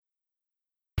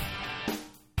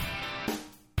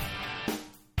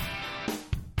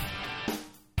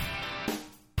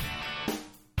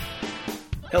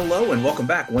Hello and welcome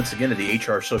back once again to the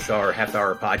HR Social Hour Half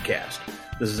Hour Podcast.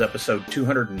 This is episode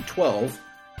 212,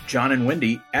 John and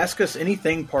Wendy Ask Us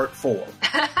Anything Part 4.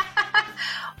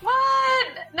 What?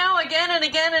 No, again and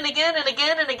again and again and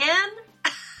again and again?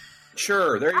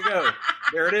 Sure, there you go.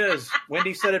 There it is.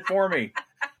 Wendy said it for me.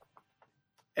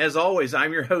 As always,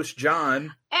 I'm your host,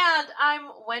 John. And I'm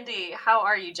Wendy. How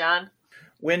are you, John?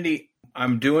 Wendy,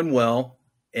 I'm doing well,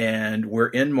 and we're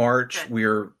in March. Good.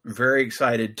 We're very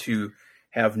excited to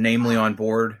have Namely on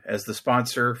board as the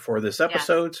sponsor for this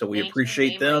episode, so we Thank you,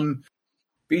 appreciate Namely. them.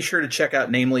 Be sure to check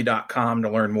out namely.com to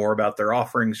learn more about their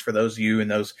offerings for those of you in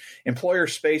those employer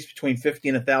space between 50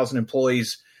 and 1,000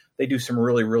 employees. They do some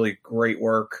really, really great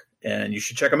work, and you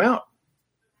should check them out.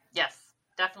 Yes,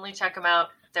 definitely check them out.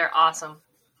 They're awesome.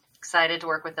 Excited to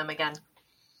work with them again.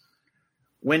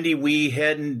 Wendy, we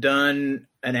hadn't done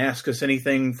an Ask Us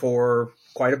Anything for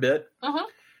quite a bit. Mm-hmm.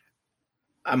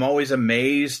 I'm always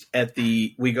amazed at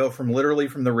we go from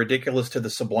the ridiculous to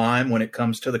the sublime when it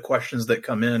comes to the questions that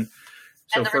come in.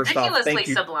 So And the first off, ridiculously thank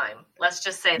you. sublime. Let's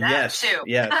just say that, too.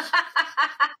 Yes.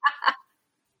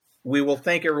 We will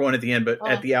thank everyone at the end, but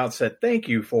at the outset, thank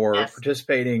you for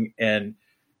participating and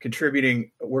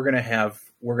contributing. We're gonna have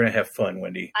fun,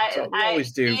 Wendy. We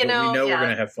always do, but we know we're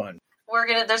gonna have fun.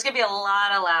 There's gonna be a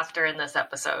lot of laughter in this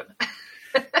episode.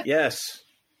 Yes.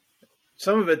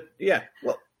 Some of it, yeah.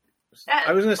 Well,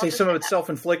 I was going to say some of it's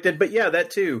self-inflicted, but yeah,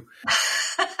 that too.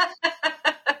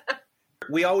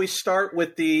 We always start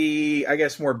with the, I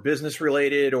guess, more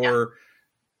business-related or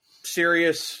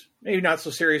serious, maybe not so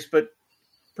serious, but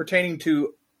pertaining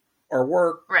to our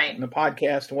work and the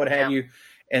podcast and what have you.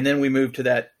 And then we move to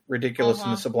that ridiculous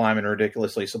and the sublime and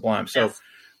ridiculously sublime. So,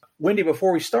 Wendy,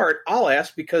 before we start, I'll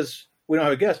ask, because we don't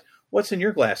have a guest, what's in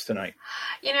your glass tonight?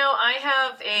 You know, I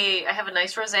have a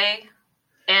nice rosé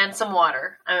and some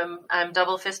water. I'm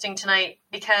double fisting tonight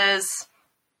because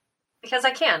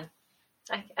I can.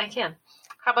 I can.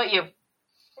 How about you?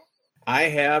 I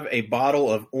have a bottle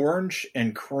of orange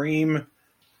and cream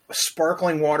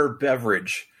sparkling water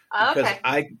beverage because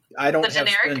I don't have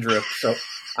Spindrift, so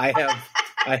I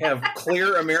have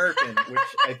Clear American,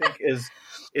 which I think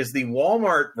is the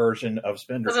Walmart version of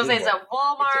Spindrift. I was going to say, it's a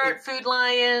Walmart, Food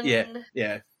Lion.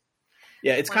 Yeah.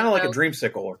 It's kind of like a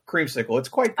dreamsicle or creamsicle. It's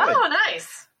quite good. Oh,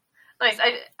 nice.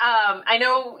 I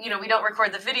know, we don't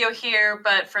record the video here,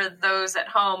 but for those at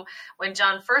home, when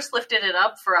John first lifted it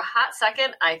up for a hot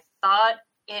second, I thought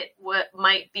it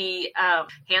might be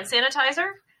hand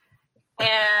sanitizer,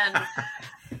 and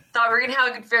thought we were going to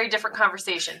have a very different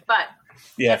conversation. But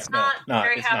it's not.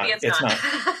 It's not.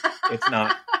 It's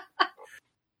not.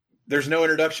 There's no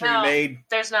introduction to be made.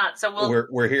 There's not. So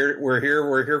we're here. We're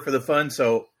here for the fun.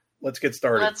 So let's get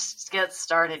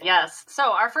started. Yes.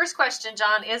 So our first question,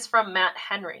 John, is from Matt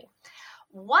Henry.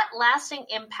 What lasting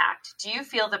impact do you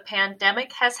feel the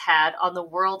pandemic has had on the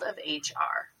world of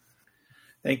HR?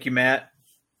 Thank you, Matt.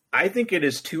 I think it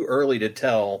is too early to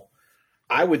tell.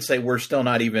 I would say we're still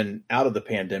not even out of the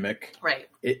pandemic. Right.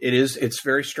 It's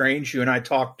very strange. You and I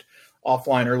talked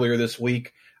offline earlier this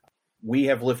week. We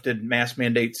have lifted mask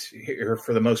mandates here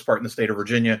for the most part in the state of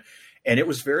Virginia. And it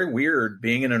was very weird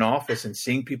being in an office and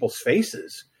seeing people's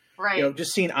faces. Right.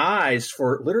 Just seeing eyes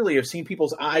I've seen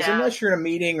people's eyes, unless you're in a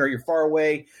meeting or you're far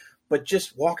away, but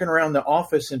just walking around the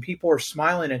office and people are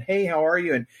smiling and, hey, how are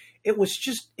you? And it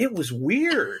was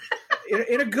weird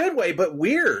in a good way, but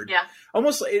weird. Yeah.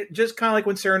 Almost just kind of like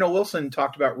when Sarah Noel Wilson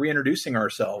talked about reintroducing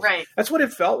ourselves. Right. That's what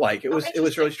it felt like. It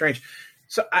was really strange.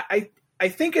 So I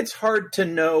think it's hard to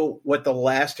know what the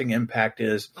lasting impact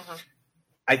is. Uh-huh.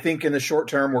 I think in the short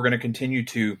term, we're going to continue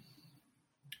to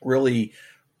really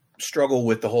struggle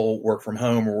with the whole work from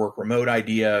home or work remote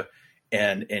idea.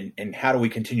 And how do we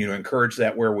continue to encourage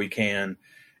that where we can?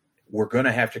 We're going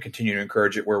to have to continue to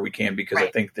encourage it where we can, because I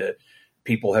think that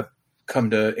people have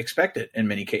come to expect it in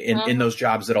many cases, in those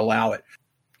jobs that allow it.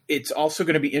 It's also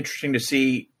going to be interesting to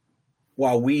see,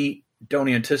 while we don't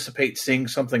anticipate seeing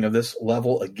something of this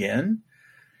level again,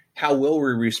 how will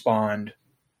we respond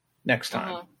next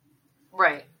time?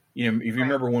 Right. If you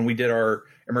remember when we did our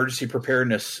emergency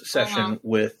preparedness session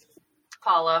with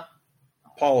Paula,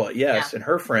 yes, and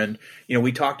her friend,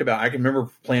 we talked about, I can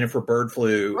remember planning for bird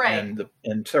flu and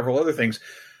several other things.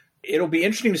 It'll be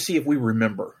interesting to see if we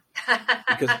remember,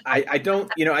 because I don't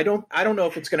know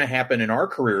if it's going to happen in our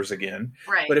careers again.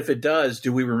 Right. But if it does,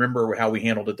 do we remember how we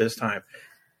handled it this time?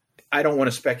 I don't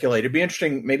want to speculate. It'd be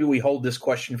interesting. Maybe we hold this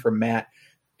question for Matt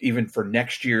even for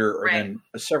next year or then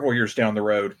several years down the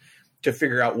road to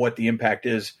figure out what the impact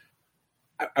is.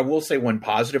 I will say one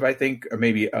positive, I think, or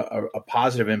maybe a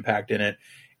positive impact in it,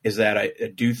 is that I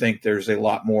do think there's a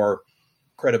lot more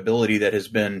credibility that has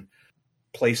been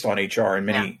placed on HR in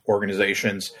many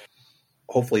organizations.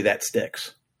 Hopefully that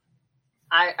sticks.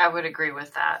 I would agree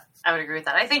with that.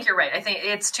 I think you're right. I think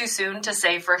it's too soon to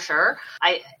say for sure.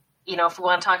 If we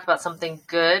want to talk about something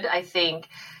good, I think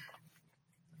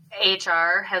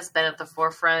HR has been at the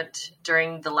forefront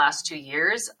during the last 2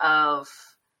 years of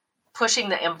pushing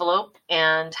the envelope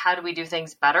and how do we do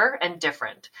things better and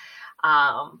different.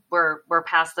 We're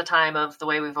past the time of the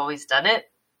way we've always done it.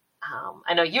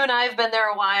 I know you and I have been there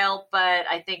a while, but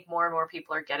I think more and more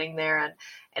people are getting there.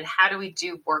 And how do we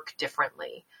do work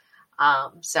differently?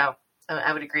 So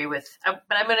I would agree but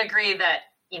I'm going to agree that,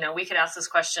 we could ask this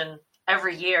question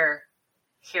every year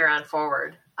here on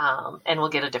forward, and we'll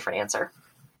get a different answer.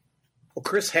 Well,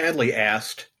 Chris Hadley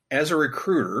asked, as a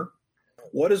recruiter,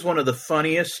 what is one of the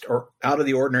funniest or out of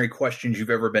the ordinary questions you've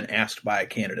ever been asked by a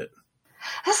candidate?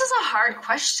 This is a hard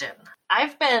question.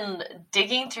 I've been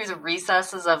digging through the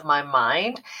recesses of my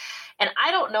mind, and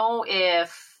I don't know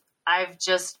if I've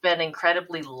just been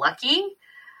incredibly lucky,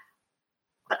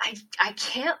 but I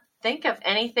can't think of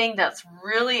anything that's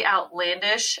really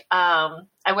outlandish.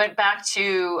 I went back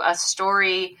to a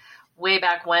story way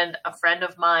back when a friend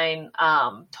of mine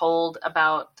told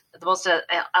about the most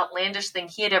outlandish thing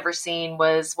he had ever seen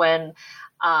was when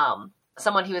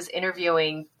someone he was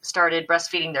interviewing started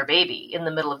breastfeeding their baby in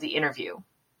the middle of the interview.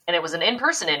 And it was an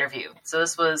in-person interview. So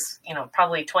this was,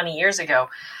 probably 20 years ago,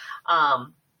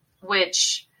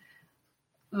 which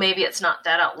maybe it's not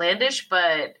that outlandish,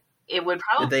 but it would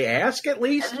probably... Did they ask at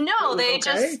least? No, they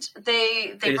just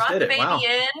brought the baby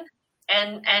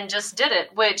in and just did it,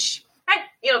 which,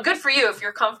 good for you if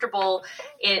you're comfortable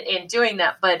in doing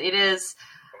that. But it is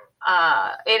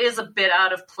a bit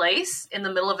out of place in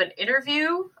the middle of an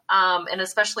interview. And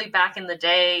especially back in the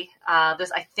day,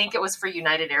 I think it was for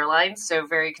United Airlines, so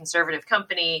very conservative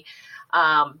company,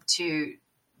 to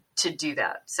do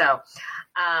that. So,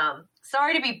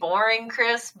 sorry to be boring,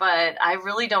 Chris, but I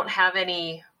really don't have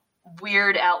any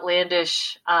weird,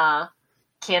 outlandish,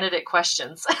 candidate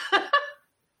questions.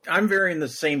 I'm very in the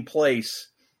same place.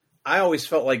 I always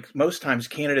felt like most times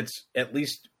candidates, at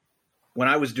least when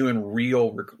I was doing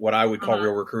what I would call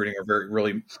real recruiting, or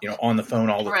really, on the phone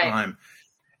all the time,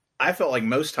 I felt like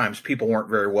most times people weren't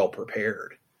very well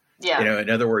prepared. Yeah.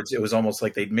 In other words, it was almost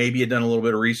like they maybe had done a little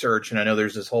bit of research. And I know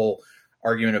there's this whole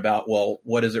argument about, well,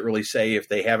 what does it really say if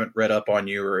they haven't read up on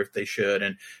you or if they should?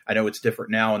 And I know it's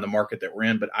different now in the market that we're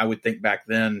in, but I would think back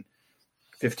then,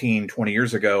 15, 20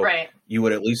 years ago, you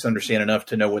would at least understand enough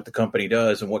to know what the company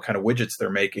does and what kind of widgets they're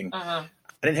making. I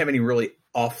didn't have any really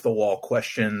off the wall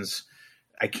questions.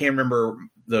 I can't remember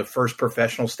the first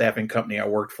professional staffing company I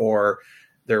worked for.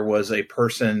 There was a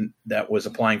person that was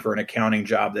applying for an accounting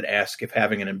job that asked if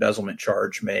having an embezzlement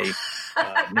charge may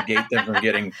negate them from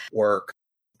getting work.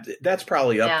 That's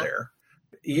probably up there.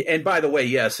 And by the way,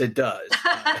 yes, it does.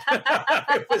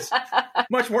 It was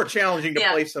much more challenging to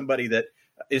place somebody that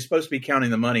is supposed to be counting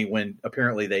the money when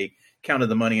apparently they counted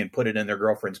the money and put it in their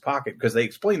girlfriend's pocket, because they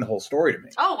explained the whole story to me.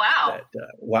 Oh, wow.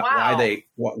 That,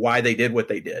 why they did what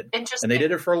they did. Interesting. And they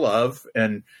did it for love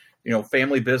and,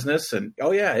 family business. And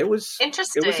it was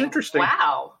interesting. It was interesting.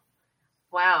 Wow.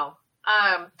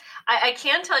 I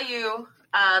can tell you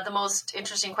the most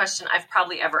interesting question I've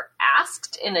probably ever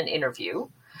asked in an interview.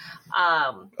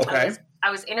 I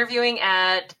was interviewing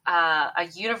at a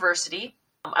university.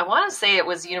 I want to say it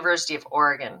was the University of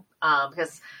Oregon,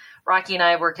 because Rocky and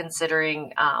I were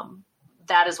considering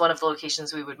that as one of the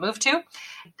locations we would move to.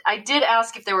 I did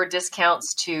ask if there were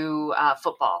discounts to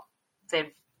football.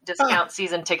 They discount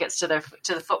season tickets to the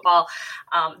football.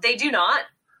 They do not.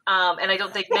 And I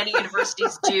don't think many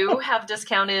universities do have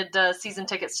discounted season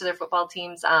tickets to their football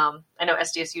teams. I know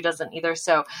SDSU doesn't either.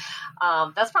 So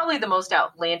that's probably the most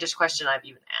outlandish question I've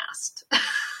even asked.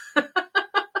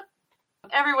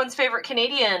 Everyone's favorite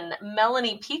Canadian,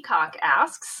 Melanie Peacock,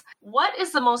 asks, what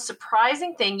is the most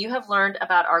surprising thing you have learned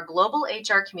about our global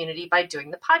HR community by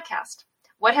doing the podcast?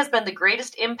 What has been the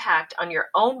greatest impact on your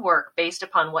own work based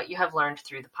upon what you have learned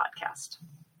through the podcast?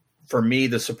 For me,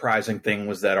 the surprising thing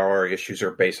was that our issues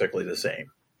are basically the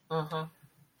same.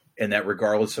 And that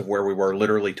regardless of where we were,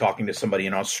 literally talking to somebody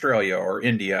in Australia or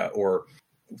India or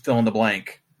fill in the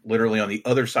blank, literally on the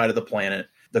other side of the planet,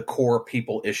 the core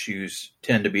people issues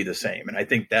tend to be the same. And I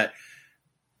think that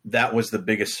was the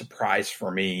biggest surprise for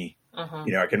me. I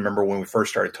can remember when we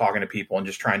first started talking to people and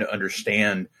just trying to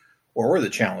understand what were the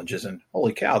challenges, and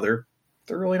holy cow, they're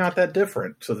really not that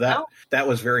different. So that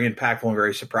was very impactful and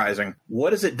very surprising.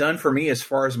 What has it done for me as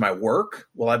far as my work?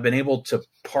 Well, I've been able to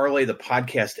parlay the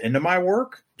podcast into my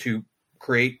work to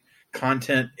create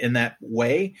content in that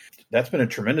way. That's been a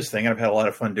tremendous thing. I've had a lot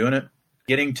of fun doing it.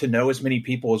 Getting to know as many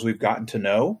people as we've gotten to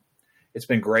know it's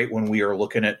been great when we are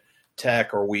looking at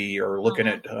tech or we are looking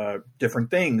at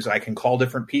different things. I can call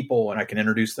different people and I can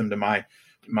introduce them to my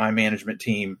management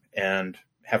team and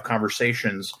have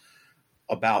conversations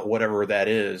about whatever that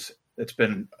is. It's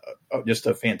been just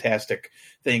a fantastic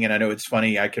thing. And I know it's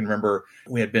funny. I can remember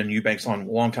we had Ben Eubanks on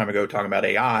a long time ago talking about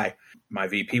AI. My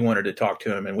VP wanted to talk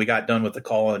to him and we got done with the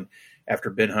call. And after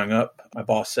Ben hung up, my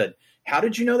boss said, "How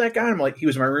did you know that guy?" I'm like, "He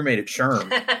was my roommate at SHRM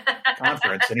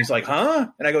conference." And he's like, "Huh?"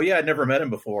 And I go, "Yeah, I'd never met him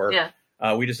before." Yeah.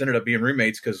 We just ended up being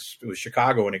roommates because it was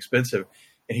Chicago and expensive.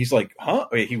 And he's like, "Huh?"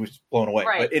 He was blown away.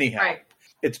 Right. But anyhow,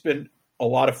 it's been a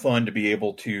lot of fun to be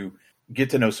able to get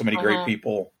to know so many great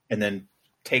people and then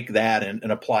take that and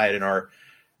apply it in our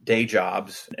day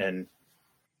jobs and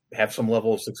have some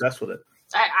level of success with it.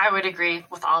 I would agree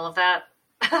with all of that.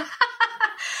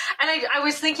 And I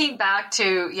was thinking back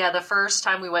to, the first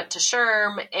time we went to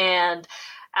SHRM and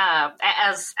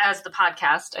as the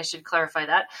podcast, I should clarify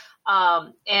that.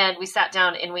 And we sat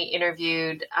down and we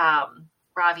interviewed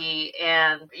Ravi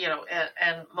and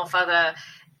Mofada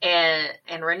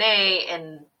and Renee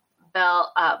and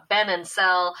Ben and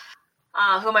Sel.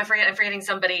 Who am I forgetting? I'm forgetting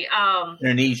somebody.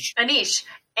 Anish.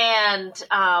 And,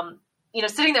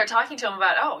 sitting there talking to him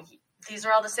about, these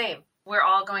are all the same. We're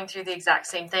all going through the exact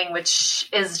same thing, which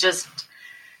is just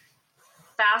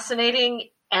fascinating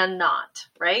and not,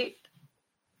 right?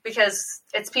 Because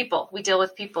it's people. We deal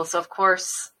with people. So, of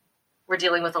course, we're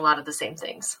dealing with a lot of the same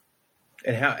things.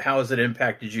 And how has it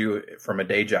impacted you from a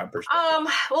day job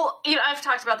perspective? Well, I've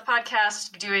talked about the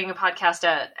podcast, doing a podcast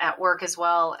at work as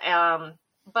well.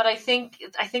 But I think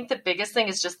the biggest thing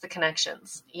is just the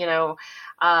connections,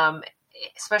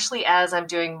 especially as I'm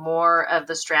doing more of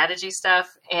the strategy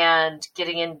stuff and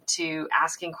getting into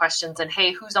asking questions and,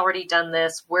 hey, who's already done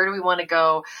this? Where do we want to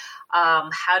go?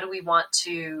 How do we want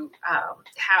to,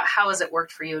 how has it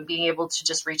worked for you? And being able to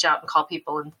just reach out and call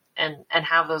people and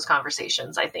have those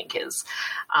conversations, I think is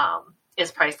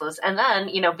priceless. And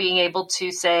then, being able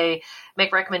to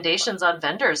make recommendations on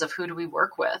vendors of who do we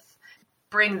work with,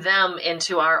 bring them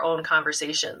into our own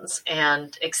conversations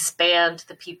and expand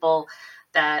the people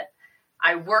that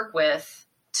I work with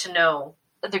to know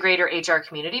the greater HR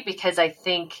community, because I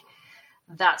think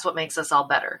that's what makes us all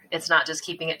better. It's not just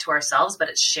keeping it to ourselves, but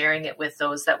it's sharing it with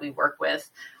those that we work with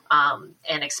and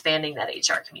expanding that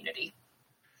HR community.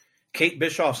 Kate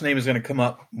Bischoff's name is going to come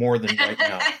up more than right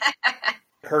now.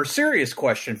 Her serious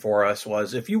question for us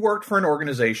was, if you worked for an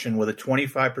organization with a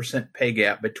 25% pay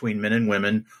gap between men and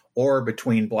women or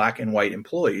between Black and white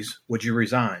employees, would you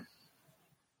resign?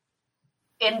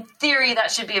 In theory, that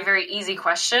should be a very easy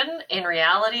question. In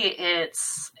reality,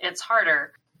 it's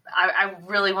harder. I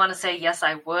really want to say yes,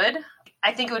 I would.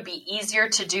 I think it would be easier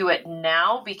to do it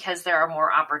now because there are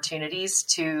more opportunities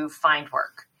to find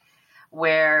work.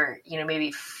 Where,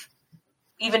 maybe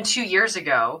even 2 years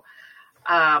ago,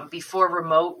 before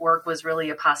remote work was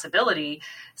really a possibility,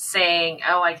 saying,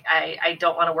 I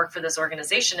don't want to work for this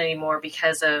organization anymore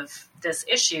because of this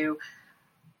issue.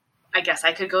 I guess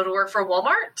I could go to work for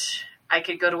Walmart. I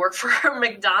could go to work for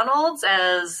McDonald's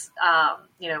as,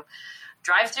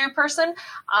 drive-through person,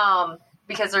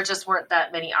 because there just weren't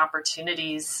that many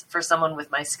opportunities for someone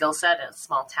with my skill set in a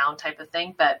small town type of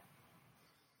thing. But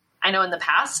I know in the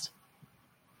past,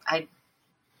 I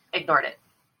ignored it,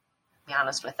 to be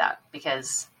honest with that,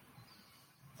 because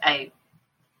I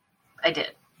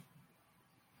did.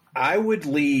 I would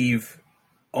leave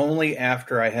only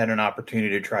after I had an opportunity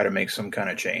to try to make some kind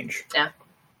of change. Yeah.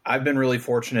 I've been really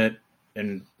fortunate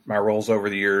in my roles over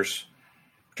the years,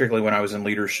 particularly when I was in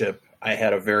leadership. I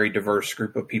had a very diverse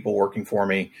group of people working for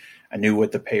me. I knew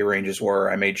what the pay ranges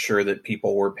were. I made sure that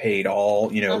people were paid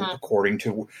all, according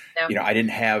to, I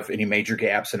didn't have any major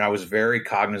gaps, and I was very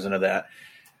cognizant of that.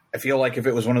 I feel like if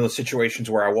it was one of those situations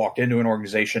where I walked into an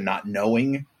organization not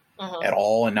knowing at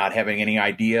all and not having any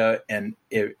idea, and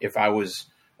if I was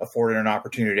afforded an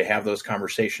opportunity to have those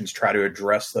conversations, try to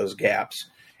address those gaps,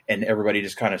 and everybody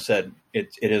just kind of said, it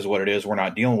is what it is, we're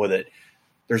not dealing with it,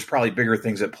 there's probably bigger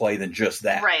things at play than just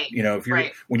that. Right. If you're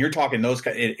when you're talking those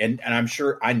kind, and I'm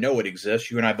sure I know it exists.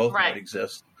 You and I both know it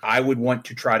exists. I would want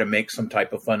to try to make some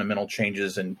type of fundamental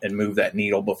changes and move that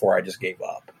needle before I just gave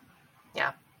up.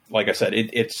 Yeah. Like I said,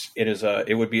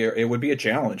 it would be a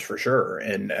challenge for sure,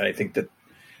 and I think that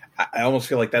I almost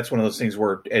feel like that's one of those things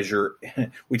where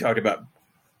we talked about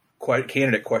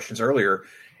candidate questions earlier.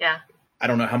 Yeah. I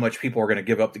don't know how much people are going to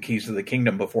give up the keys to the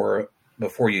kingdom before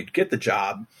you get the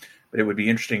job. But it would be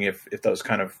interesting if those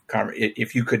kind of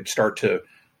if you could start to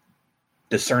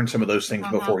discern some of those things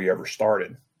before you ever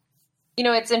started.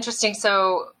 It's interesting.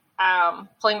 So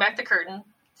pulling back the curtain,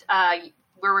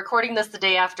 we're recording this the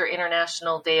day after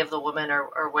International Day of the Woman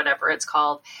or whatever it's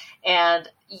called. And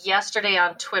yesterday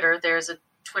on Twitter, there's a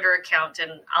Twitter account,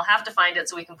 and I'll have to find it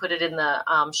so we can put it in the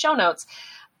show notes.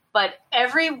 But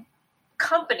every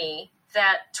company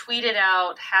that tweeted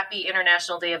out Happy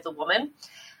International Day of the Woman,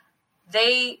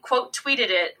 they quote tweeted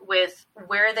it with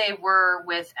where they were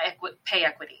with pay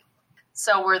equity.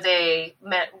 So where they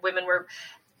met women were,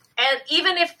 and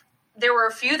even if there were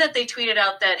a few that they tweeted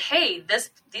out that, hey,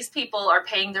 these people are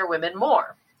paying their women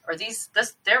more, or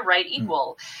they're right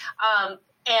equal.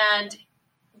 And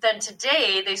then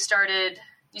today you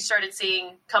started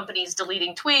seeing companies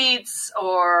deleting tweets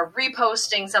or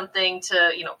reposting something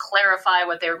to, clarify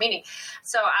what they were meaning.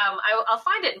 So I'll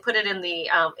find it and put it in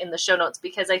the show notes,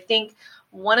 because I think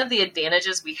one of the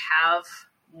advantages we have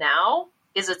now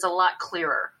is it's a lot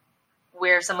clearer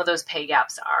where some of those pay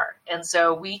gaps are. And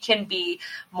so we can be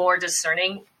more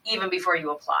discerning even before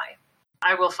you apply.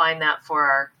 I will find that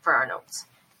for our notes.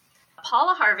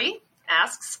 Paula Harvey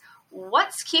asks,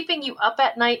 what's keeping you up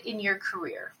at night in your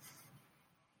career?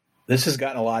 This has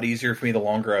gotten a lot easier for me the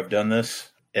longer I've done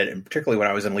this, and particularly when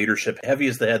I was in leadership. Heavy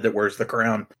is the head that wears the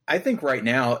crown. I think right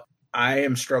now I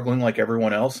am struggling like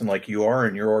everyone else, and like you are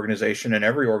in your organization and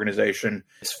every organization,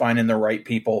 is finding the right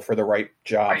people for the right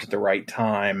jobs at the right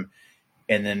time,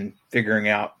 and then figuring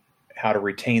out how to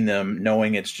retain them,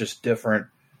 knowing it's just different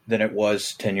than it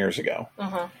was 10 years ago.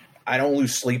 Mm-hmm. I don't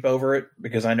lose sleep over it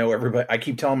because I know everybody. I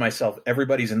keep telling myself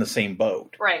everybody's in the same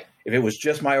boat. Right. If it was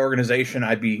just my organization,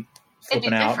 I'd be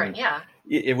flipping out. Different, yeah.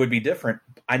 It would be different.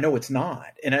 I know it's not.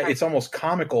 And it's almost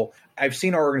comical. I've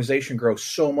seen our organization grow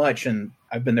so much, and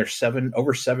I've been there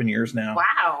over 7 years now.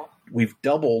 Wow. We've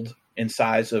doubled in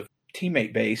size of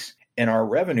teammate base, and our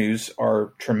revenues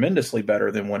are tremendously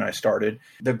better than when I started.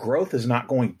 The growth is not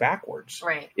going backwards.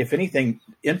 Right. If anything,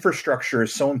 infrastructure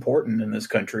is so important in this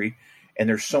country, and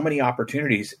there's so many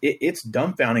opportunities. It's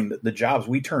dumbfounding the jobs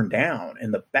we turn down,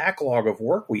 and the backlog of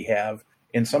work we have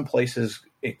in some places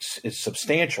is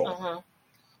substantial. Mm-hmm.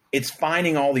 It's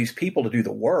finding all these people to do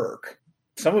the work.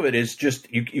 Some of it is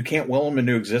just, you can't will them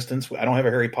into existence. I don't have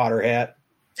a Harry Potter hat.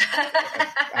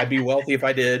 I'd be wealthy if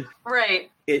I did.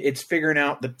 Right. It's figuring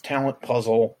out the talent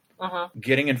puzzle,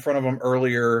 getting in front of them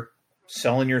earlier,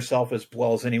 selling yourself as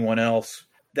well as anyone else.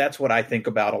 That's what I think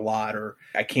about a lot, or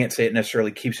I can't say it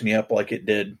necessarily keeps me up like it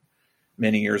did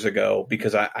many years ago,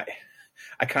 because I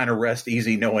kind of rest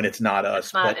easy knowing it's not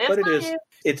us, but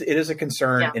it is a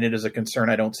concern, and it is a concern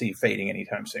I don't see fading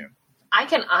anytime soon. I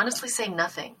can honestly say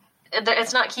nothing.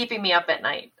 It's not keeping me up at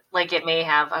night like it may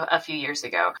have a few years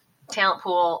ago. Talent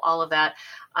pool, all of that.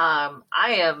 I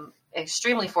am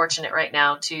extremely fortunate right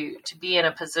now to be in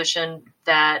a position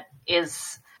that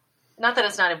is, not that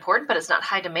it's not important, but it's not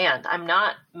high demand. I'm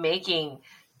not making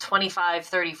 25,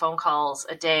 30 phone calls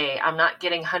a day. I'm not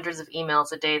getting hundreds of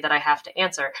emails a day that I have to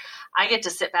answer. I get to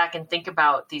sit back and think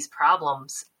about these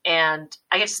problems, and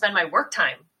I get to spend my work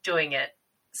time doing it.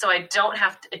 So I don't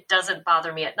have to, it doesn't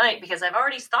bother me at night, because I've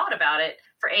already thought about it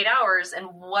for 8 hours. And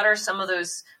what are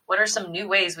some new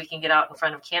ways we can get out in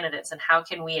front of candidates, and how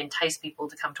can we entice people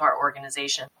to come to our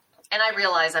organization? And I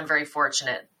realize I'm very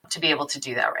fortunate to be able to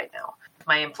do that right now. If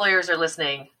my employers are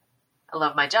listening, I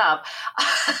love my job.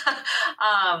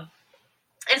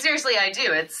 And seriously, I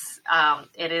do.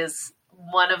 It is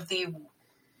one of the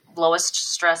lowest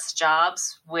stress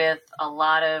jobs with a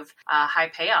lot of high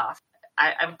payoff.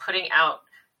 I'm putting out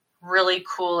really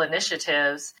cool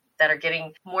initiatives that are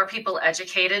getting more people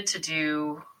educated to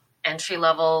do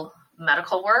entry-level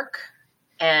medical work,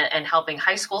 and helping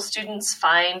high school students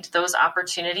find those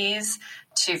opportunities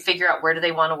to figure out where do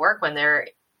they want to work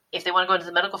if they want to go into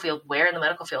the medical field, where in the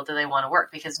medical field do they want to work?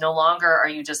 Because no longer are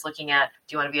you just looking at,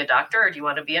 do you want to be a doctor, or do you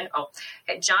want to be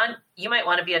hey, John, you might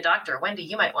want to be a doctor. Wendy,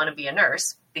 you might want to be a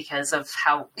nurse, because of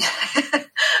how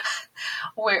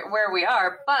where we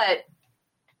are. But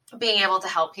being able to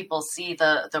help people see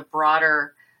the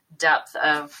broader depth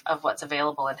of what's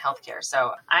available in healthcare.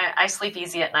 So I sleep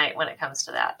easy at night when it comes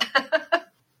to that.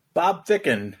 Bob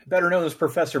Thicken, better known as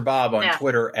Professor Bob on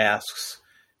Twitter, asks,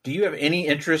 do you have any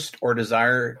interest or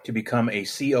desire to become a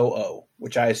COO,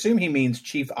 which I assume he means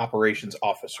Chief Operations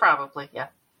Officer? Probably, yeah.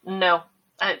 No,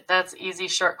 that's easy,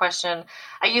 short question.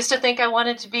 I used to think I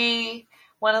wanted to be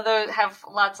one of those, have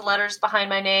lots of letters behind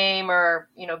my name, or,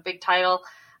 big title.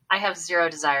 I have zero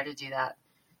desire to do that.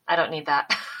 I don't need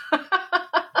that.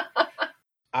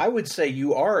 I would say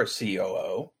you are a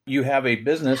COO. You have a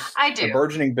business, I do. A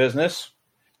burgeoning business.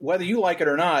 Whether you like it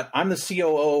or not, I'm the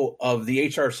COO of the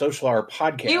HR Social Hour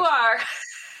podcast. You are.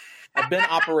 I've been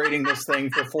operating this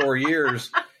thing for 4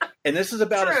 years, and this is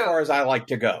about as far as I like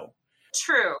to go.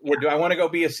 True. Do I want to go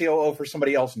be a COO for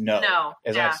somebody else? No. No.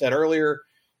 As I said earlier,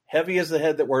 heavy as the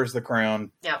head that wears the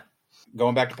crown. Yeah.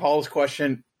 Going back to Paul's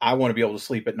question, I want to be able to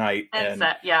sleep at night. And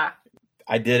yeah.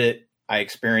 I did it. I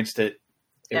experienced it.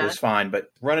 It was fine.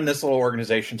 But running this little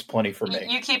organization's plenty for me.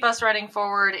 You keep us running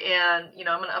forward, and,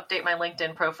 I'm going to update my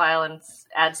LinkedIn profile and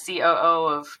add COO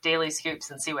of Daily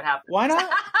Scoops and see what happens. Why not?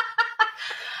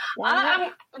 Why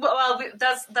not? Well,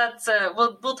 that's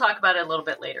we'll talk about it a little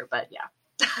bit later, but yeah.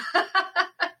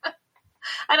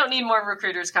 I don't need more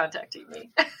recruiters contacting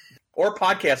me. Or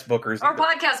podcast bookers.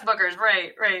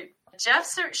 Right. Jeff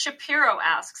Shapiro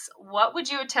asks, what would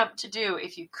you attempt to do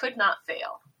if you could not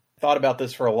fail? Thought about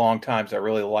this for a long time, so I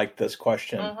really liked this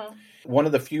question. Mm-hmm. One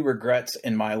of the few regrets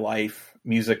in my life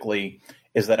musically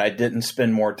is that I didn't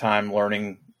spend more time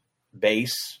learning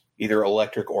bass, either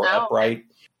electric or upright. Okay.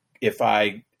 If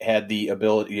I had the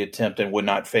ability to attempt and would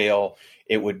not fail,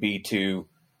 it would be to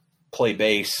play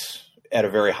bass at a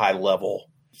very high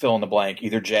level, fill in the blank,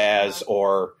 either jazz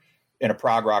or in a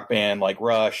prog rock band like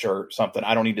Rush or something.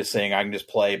 I don't need to sing. I can just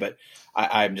play, but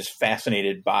I'm just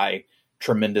fascinated by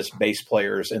tremendous bass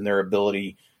players and their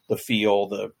ability, the feel,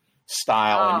 the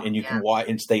style, and you can watch,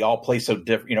 and they all play so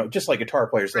different, just like guitar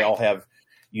players, they all have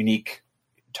unique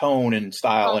tone and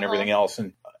style and everything else.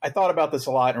 And I thought about this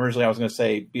a lot, and originally I was going to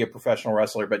say be a professional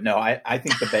wrestler, but no, I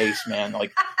think the bass, man,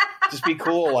 like just be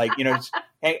cool, like, and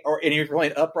you're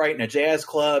playing upright in a jazz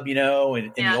club,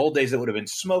 and in the old days it would have been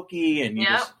smoky, and you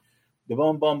just the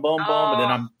boom, boom, boom, boom,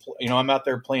 and then I'm out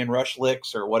there playing Rush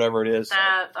licks or whatever it is.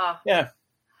 Yeah.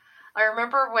 I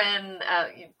remember when,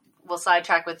 we'll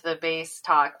sidetrack with the bass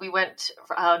talk. We went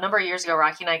a number of years ago,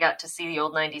 Rocky and I got to see the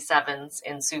old 97s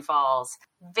in Sioux Falls.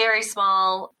 Very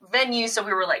small venue, so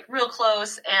we were like real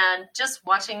close, and just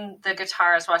watching the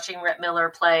guitarists, watching Rhett Miller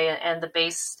play and the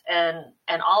bass and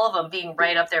all of them being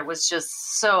right up there was just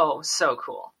so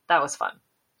cool. That was fun.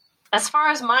 As far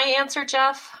as my answer,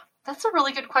 Jeff, that's a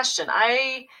really good question.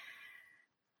 I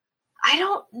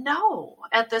don't know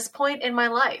at this point in my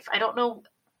life. I don't know.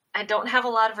 I don't have a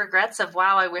lot of regrets of,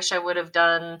 wow, I wish I would have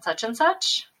done such and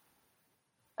such.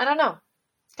 I don't know.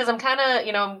 Because I'm kind of,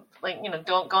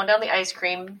 going down the ice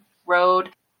cream road.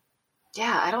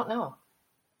 Yeah, I don't know.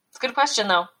 It's a good question,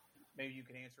 though. Maybe you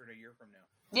can answer it a year from now.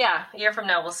 Yeah, a year from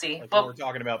now, we'll see. Like we're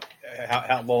talking about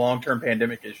how the long-term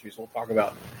pandemic issues. We'll talk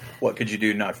about what could you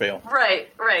do to not fail. Right,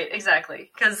 exactly.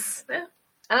 Because,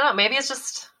 I don't know, maybe it's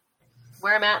just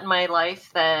where I'm at in my life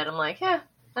that I'm like, I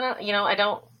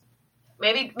don't...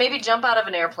 Maybe jump out of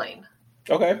an airplane.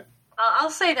 Okay.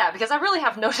 I'll say that because I really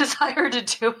have no desire to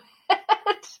do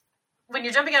it. When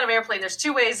you're jumping out of an airplane, there's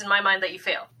two ways in my mind that you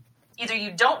fail. Either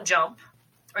you don't jump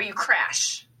or you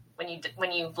crash when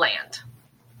you land.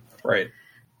 Right.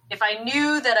 If I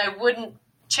knew that I wouldn't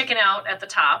chicken out at the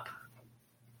top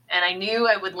and I knew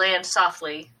I would land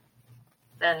softly,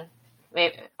 then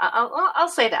maybe I'll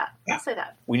say that. I'll say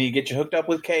that. We need to get you hooked up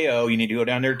with KO. You need to go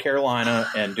down there to Carolina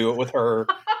and do it with her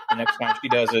the next time she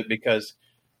does it, because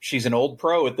she's an old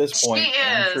pro at this point. She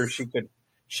is. I'm sure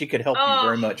she could help you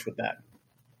very much with that.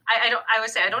 I would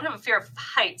say I don't have a fear of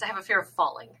heights. I have a fear of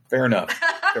falling. Fair enough.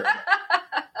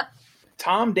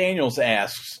 Tom Daniels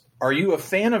asks, are you a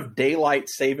fan of daylight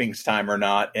savings time or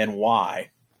not, and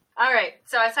why? All right.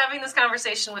 So I was having this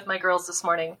conversation with my girls this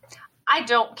morning. I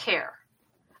don't care.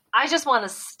 I just want to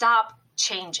stop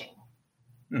changing.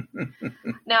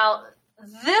 Now,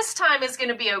 this time is going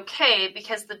to be okay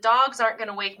because the dogs aren't going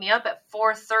to wake me up at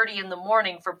 4:30 in the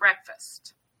morning for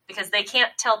breakfast because they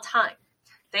can't tell time.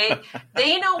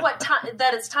 They know what time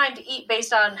that it's time to eat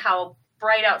based on how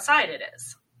bright outside it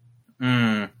is.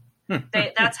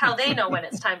 That's how they know when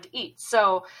it's time to eat.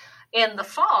 So in the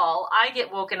fall, I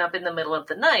get woken up in the middle of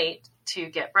the night to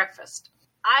get breakfast.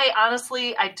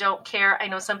 I don't care. I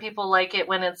know some people like it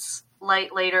when it's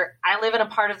light later. I live in a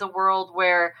part of the world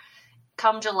where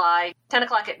come July, 10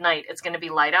 o'clock at night, it's going to be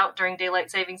light out during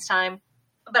daylight savings time.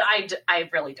 But I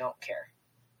really don't care.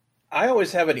 I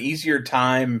always have an easier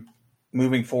time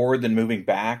moving forward than moving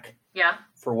back. Yeah.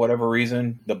 For whatever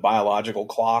reason, the biological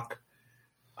clock.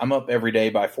 I'm up every day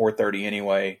by 4:30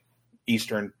 anyway,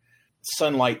 Eastern.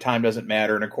 Sunlight time doesn't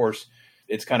matter. And of course,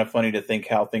 it's kind of funny to think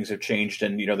how things have changed.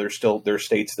 And, there's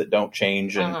states that don't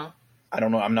change. And I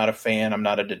don't know. I'm not a fan. I'm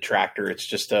not a detractor. It's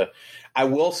just I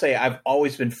will say I've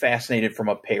always been fascinated from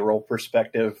a payroll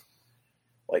perspective.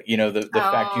 Like, the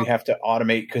fact you have to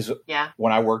automate, because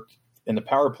when I worked in the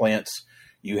power plants,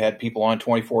 you had people on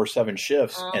 24/7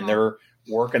 shifts and they're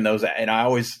working those. And I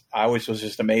always was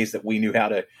just amazed that we knew how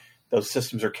to, those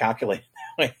systems are calculated.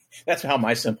 That's how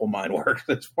my simple mind works.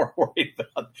 It's more worried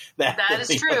about that. That is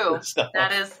true.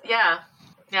 That is, yeah.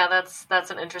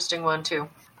 That's an interesting one too.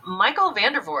 Michael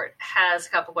Vandervoort has a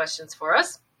couple questions for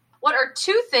us. What are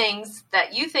two things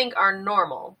that you think are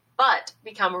normal but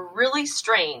become really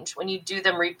strange when you do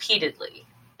them repeatedly.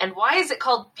 And why is it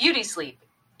called beauty sleep,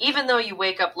 even though you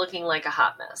wake up looking like a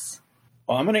hot mess?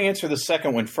 Well, I'm going to answer the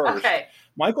second one first. Okay.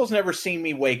 Michael's never seen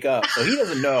me wake up, so he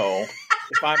doesn't know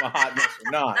if I'm a hot mess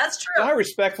or not. That's true. So I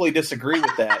respectfully disagree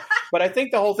with that. But I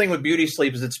think the whole thing with beauty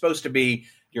sleep is it's supposed to be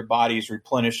your body's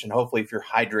replenished, and hopefully if you're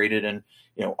hydrated and,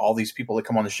 all these people that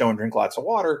come on the show and drink lots of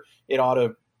water, it ought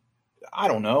to, I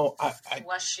don't know.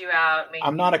 Flush you out.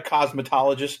 I'm not a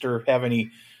cosmetologist or have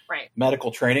any medical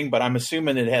training, but I'm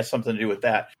assuming it has something to do with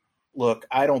that. Look,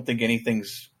 I don't think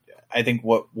I think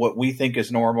what we think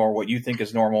is normal or what you think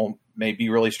is normal may be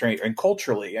really strange. And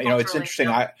culturally, it's interesting.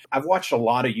 Yep. I've watched a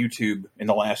lot of YouTube in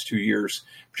the last 2 years,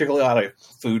 particularly a lot of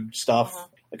food stuff.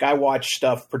 Mm-hmm. Like I watch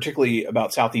stuff particularly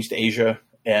about Southeast Asia,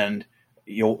 and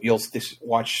you'll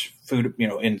watch food,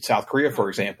 in South Korea, for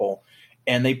example,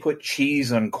 and they put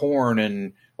cheese on corn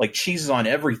and like cheese on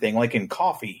everything, like in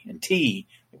coffee and tea.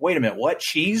 Wait a minute, what?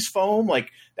 Cheese foam?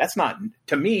 Like that's not,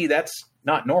 to me, that's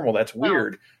not normal. That's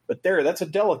weird. But that's a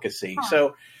delicacy. Huh.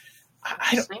 So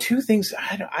I don't, two things.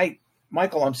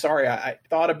 Michael, I'm sorry. I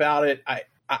thought about it. I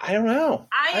don't know.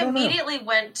 I immediately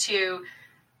went to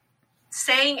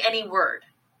saying any word.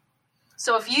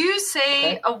 So if you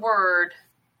say a word,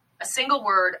 a single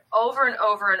word over and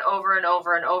over and over and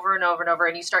over and over and over and over,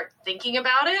 and you start thinking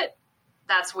about it,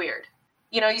 that's weird.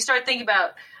 You start thinking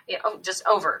about, just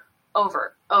over.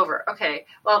 Okay.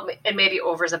 Well, and maybe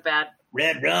over is a bad.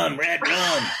 Red rum.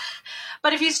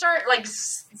 But if you start like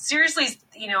seriously,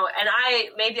 and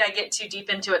maybe I get too deep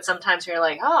into it sometimes when you're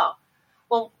like, oh,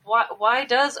 well, why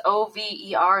does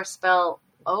OVER spell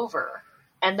over?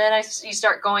 And then you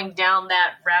start going down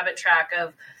that rabbit track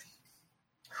of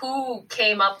who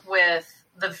came up with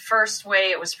the first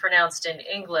way it was pronounced in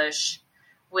English,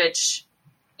 which,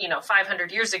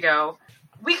 500 years ago,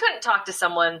 we couldn't talk to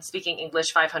someone speaking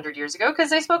English 500 years ago because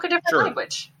they spoke a different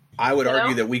language. I would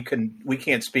argue that we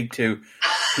can't speak to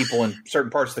people in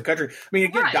certain parts of the country. I mean,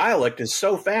 again, dialect is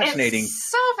so fascinating. It's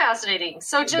so fascinating.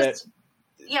 So just,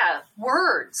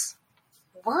 words.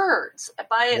 Words.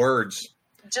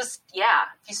 Just,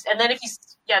 and then if you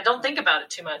don't think about it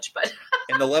too much. But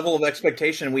and the level of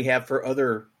expectation we have for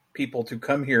other people to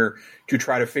come here to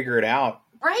try to figure it out.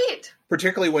 Right.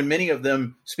 Particularly when many of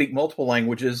them speak multiple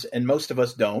languages and most of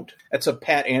us don't. That's a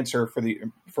pat answer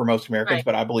for most Americans,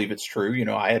 but I believe it's true.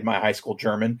 I had my high school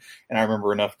German and I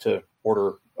remember enough to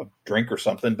order a drink or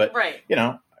something, but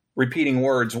repeating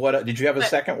words. What did you have a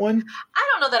second one? I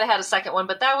don't know that I had a second one,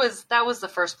 but that was the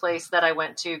first place that I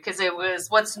went to because it was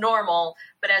what's normal,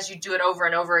 but as you do it over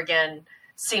and over again,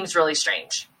 seems really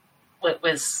strange. What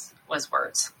was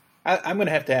words. I'm going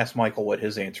to have to ask Michael what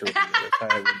his answer would be.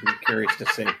 I would be curious to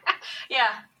see. Yeah.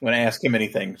 When I ask him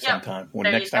anything sometime.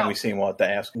 Next time we see him, we'll have to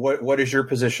ask. What is your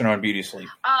position on beauty sleep?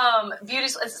 Beauty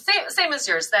sleep, same as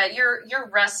yours, that you're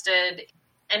rested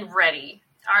and ready.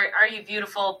 Are you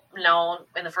beautiful? No,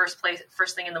 in the first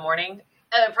thing in the morning.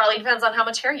 It probably depends on how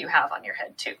much hair you have on your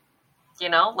head too.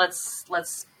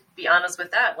 Let's be honest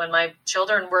with that. When my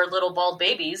children were little bald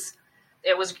babies,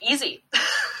 it was easy.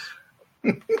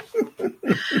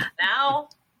 Now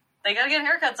they got to get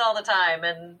haircuts all the time,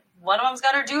 and one of them's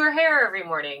got to do her hair every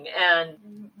morning.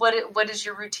 And what is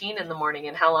your routine in the morning,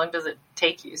 and how long does it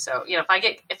take you? So if I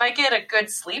get a good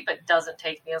sleep, it doesn't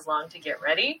take me as long to get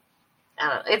ready.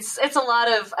 It's a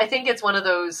lot of. I think it's one of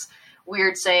those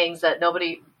weird sayings that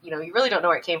nobody, you really don't know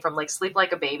where it came from. Like sleep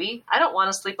like a baby. I don't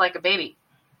want to sleep like a baby.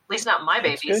 At least not my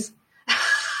babies.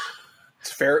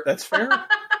 That's fair. That's fair.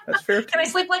 That's fair. Can I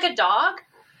sleep like a dog?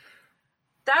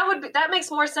 That makes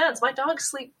more sense. My dogs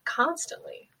sleep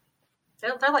constantly.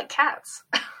 They're like cats.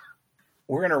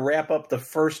 We're going to wrap up the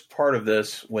first part of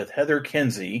this with Heather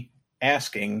Kinsey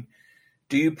asking,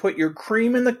 do you put your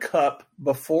cream in the cup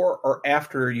before or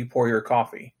after you pour your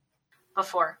coffee?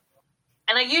 Before.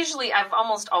 And I've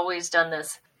almost always done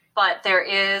this, but there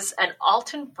is an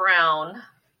Alton Brown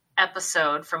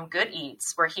episode from Good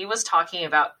Eats where he was talking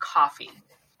about coffee.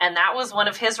 And that was one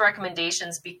of his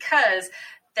recommendations because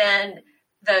then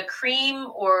the cream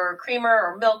or creamer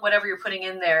or milk, whatever you're putting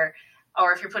in there,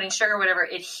 or if you're putting sugar, whatever,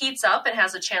 it heats up and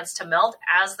has a chance to melt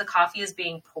as the coffee is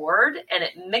being poured, and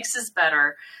it mixes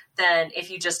better than if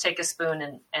you just take a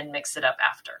spoon and mix it up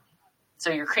after.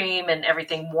 So your cream and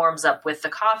everything warms up with the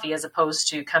coffee as opposed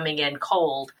to coming in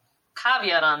cold.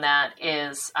 Caveat on that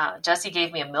is Jesse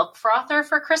gave me a milk frother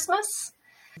for Christmas.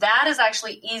 That is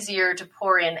actually easier to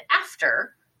pour in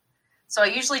after. So I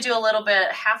usually do a little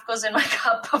bit, half goes in my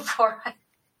cup before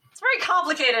It's very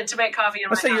complicated to make coffee in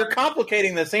my house. You're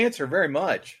complicating this answer very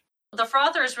much. The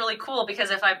frother is really cool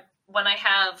because if I when I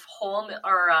have whole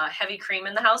or heavy cream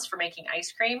in the house for making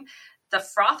ice cream, the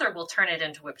frother will turn it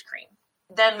into whipped cream.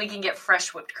 Then we can get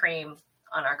fresh whipped cream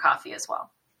on our coffee as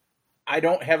well. I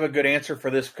don't have a good answer for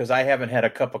this because I haven't had a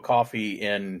cup of coffee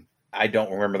in, I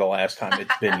don't remember the last time.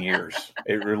 It's been years.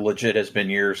 It legit has been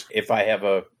years. If I have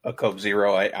a Coke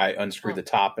Zero, I unscrew the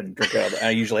top and drink it out.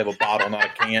 I usually have a bottle, not a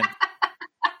can.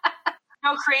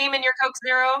 No cream in your Coke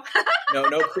Zero?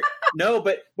 No,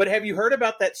 but have you heard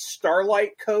about that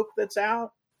Starlight Coke that's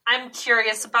out? I'm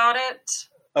curious about it.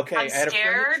 Okay, I'm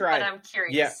scared, but I'm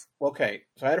curious. Yeah, okay.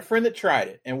 So I had a friend that tried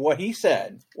it, and what he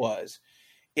said was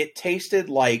it tasted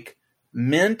like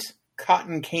mint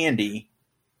cotton candy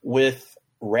with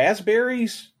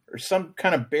raspberries or some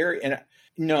kind of berry. And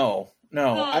no,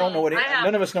 I don't know what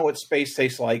none of us know what space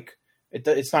tastes like.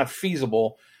 It's not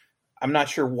feasible. I'm not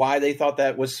sure why they thought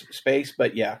that was space,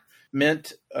 but yeah,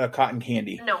 mint cotton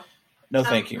candy. No,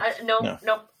 thank you. No.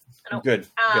 Good.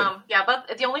 Yeah,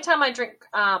 but the only time I drink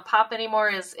pop anymore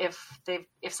is if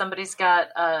somebody's got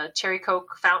a cherry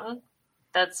Coke fountain.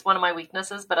 That's one of my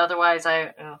weaknesses. But otherwise,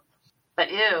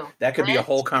 But ew. That could be a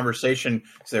whole conversation.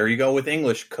 So there you go with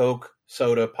English: Coke,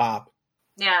 soda, pop.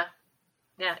 Yeah.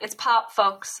 It's pop,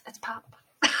 folks. It's pop.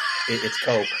 It's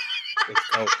Coke. It's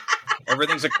Coke.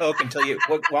 Everything's a Coke until I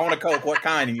want a Coke. What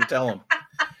kind? And you tell them.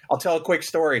 I'll tell a quick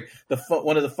story.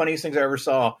 One of the funniest things I ever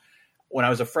saw when I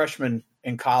was a freshman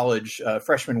in college,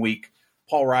 freshman week,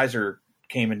 Paul Reiser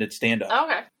came and did stand-up.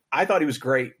 Okay. I thought he was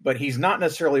great, but he's not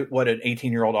necessarily what an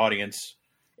 18-year-old audience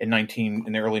in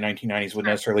the early 1990s would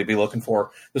necessarily be looking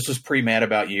for. This was pre-Mad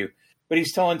About You. But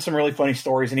he's telling some really funny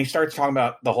stories, and he starts talking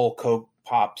about the whole Coke,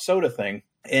 pop, soda thing.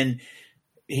 And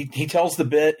he tells the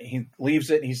bit, he leaves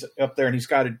it, and he's up there, and he's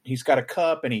got a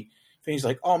cup, and he's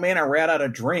like, oh, man, I ran out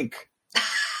of drink.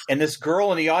 And this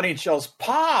girl in the audience yells,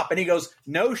 pop! And he goes,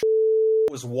 no,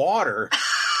 it was water.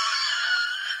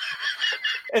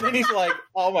 And then he's like,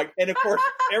 oh, my... And, of course,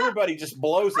 everybody just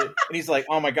blows it. And he's like,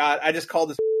 oh, my God, I just called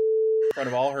this in front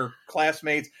of all her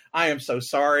classmates. I am so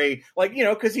sorry. Like,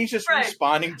 because he's just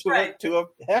responding to a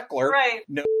heckler. Right.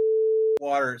 No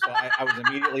water. So I was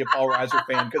immediately a Paul Reiser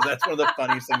fan because that's one of the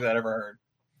funniest things I'd ever heard.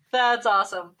 That's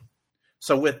awesome.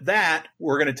 So with that,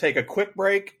 we're going to take a quick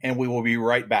break, and we will be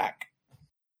right back.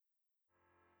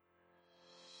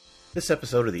 This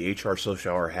episode of the HR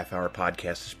Social Hour Half Hour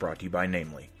Podcast is brought to you by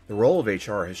Namely. The role of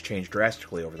HR has changed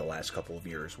drastically over the last couple of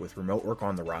years, with remote work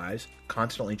on the rise,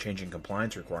 constantly changing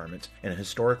compliance requirements, and a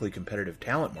historically competitive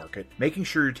talent market. Making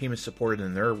sure your team is supported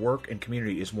in their work and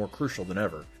community is more crucial than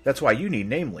ever. That's why you need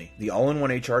Namely, the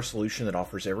all-in-one HR solution that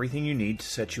offers everything you need to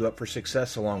set you up for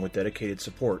success along with dedicated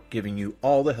support, giving you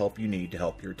all the help you need to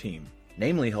help your team.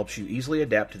 Namely helps you easily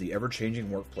adapt to the ever-changing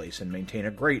workplace and maintain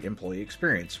a great employee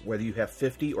experience, whether you have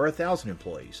 50 or 1,000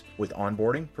 employees, with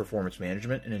onboarding, performance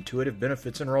management, and intuitive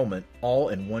benefits enrollment, all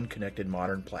in one connected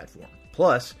modern platform.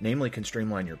 Plus, Namely can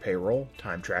streamline your payroll,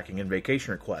 time tracking, and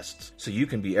vacation requests, so you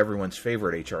can be everyone's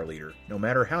favorite HR leader, no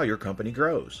matter how your company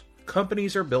grows.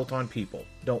 Companies are built on people.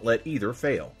 Don't let either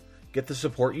fail. Get the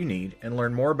support you need and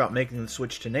learn more about making the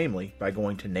switch to Namely by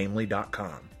going to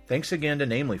namely.com. Thanks again to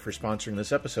Namely for sponsoring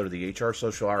this episode of the HR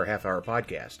Social Hour Half Hour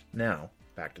Podcast. Now,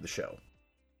 back to the show.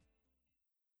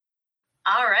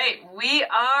 All right, we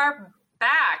are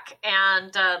back,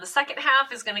 and the second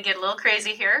half is going to get a little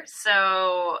crazy here.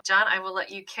 So, John, I will let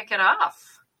you kick it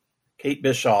off. Kate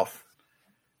Bischoff,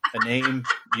 a name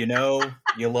you know,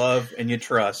 you love, and you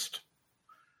trust.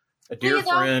 A dear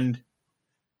friend.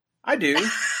 I do.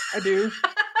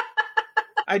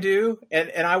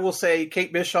 And I will say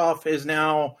Kate Bischoff is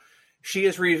now, she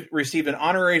has received an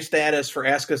honorary status for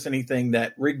Ask Us Anything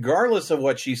that regardless of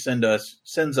what she sends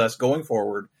us going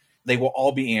forward, they will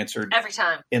all be answered. Every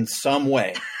time. In some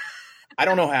way. I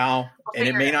don't know how, and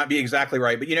it may not be exactly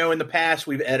right, but in the past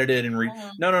we've edited and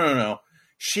No.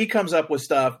 She comes up with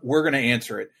stuff, we're going to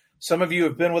answer it. Some of you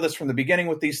have been with us from the beginning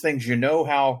with these things. You know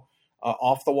how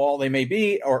off the wall they may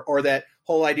be, or that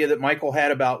whole idea that Michael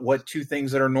had about what two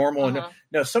things that are normal. And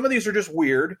no, some of these are just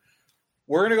weird.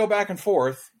 We're going to go back and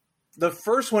forth. The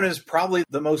first one is probably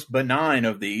the most benign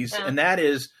of these, and that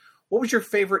is, what was your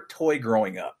favorite toy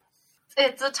growing up?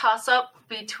 It's a toss-up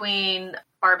between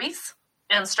Barbies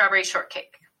and strawberry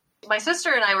shortcake. My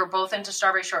sister and I were both into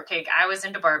strawberry shortcake. I was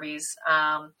into Barbies.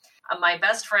 My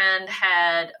best friend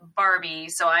had Barbie,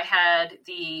 so I had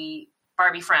the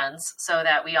Barbie friends so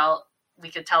that we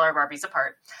could tell our Barbies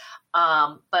apart.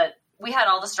 But we had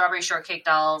all the strawberry shortcake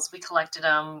dolls. We collected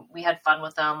them. We had fun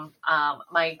with them.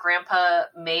 My grandpa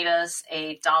made us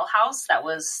a dollhouse that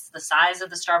was the size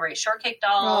of the strawberry shortcake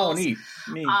dolls. Oh, neat.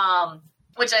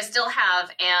 Which I still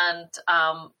have. And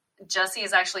Jessie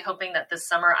is actually hoping that this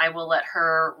summer I will let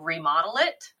her remodel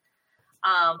it.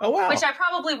 Oh, wow. Which I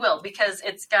probably will, because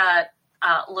it's got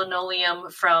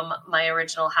linoleum from my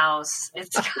original house.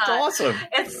 It's got, That's awesome.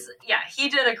 He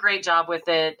did a great job with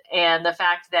it. And the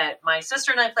fact that my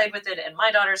sister and I played with it and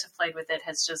my daughters have played with it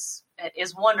it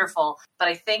is wonderful. But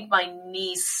I think my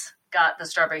niece got the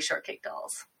strawberry shortcake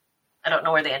dolls. I don't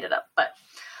know where they ended up, but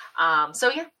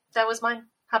that was mine.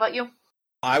 How about you?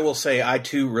 I will say I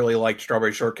too really liked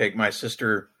strawberry shortcake. My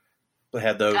sister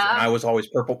had those, and I was always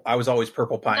purple. I was always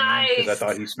purple pie because I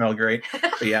thought he smelled great.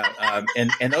 But yeah,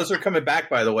 and those are coming back,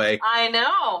 by the way. I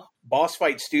know. Boss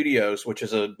Fight Studios, which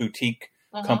is a boutique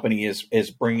company,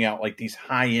 is bringing out like these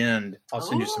high end. I'll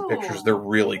send you some pictures. They're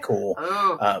really cool.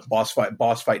 Boss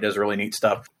Fight does really neat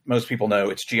stuff. Most people know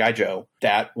it's G.I. Joe.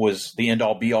 That was the end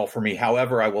all be all for me.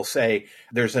 However, I will say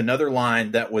there's another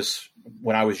line that was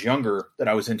when I was younger that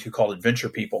I was into called Adventure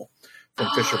People from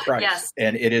Fisher Price,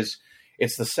 and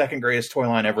it's the second greatest toy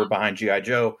line ever behind G.I.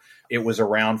 Joe. It was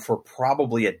around for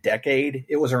probably a decade.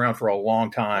 It was around for a long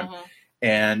time,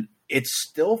 and it's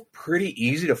still pretty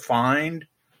easy to find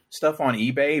stuff on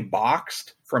eBay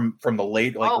boxed from the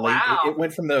late it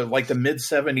went from the mid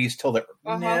 70s till the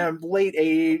late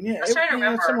 80s. Yeah,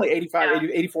 something like 85,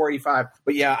 84, 85.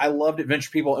 But yeah, I loved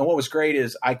Adventure People, and what was great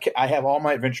is I have all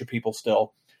my Adventure People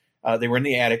still. They were in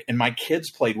the attic, and my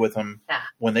kids played with them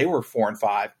when they were 4 and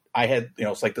 5. I had,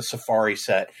 it's like the safari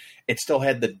set. It still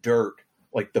had the dirt,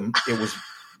 it was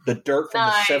the dirt from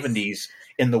the 70s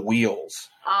in the wheels.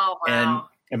 Oh, wow.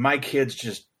 And my kids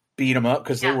just beat them up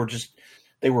because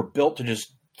they were built to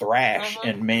just thrash.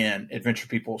 And man, Adventure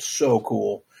People, so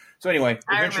cool. So anyway,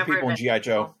 Adventure People and G.I.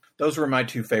 Joe, those were my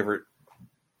two favorite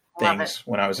things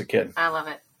when I was a kid. I love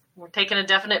it. We're taking a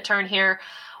definite turn here.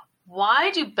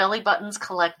 Why do belly buttons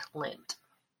collect lint?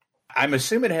 I'm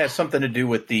assuming it has something to do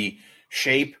with the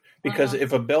shape, because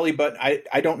if a belly button,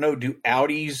 I don't know, do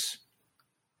Audis,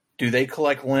 do they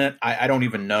collect lint? I don't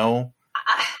even know.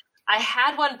 I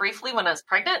had one briefly when I was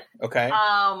pregnant. Okay.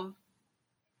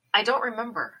 I don't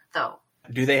remember, though.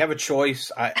 Do they have a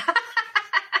choice? I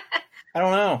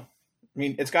don't know. I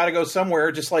mean, it's got to go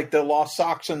somewhere, just like the lost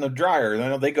socks in the dryer. I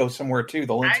know they go somewhere, too.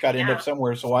 The lint's got to end up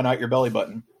somewhere, so why not your belly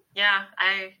button? Yeah,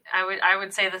 I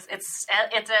would say this. It's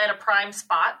at a prime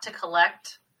spot to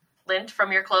collect lint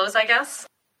from your clothes, I guess.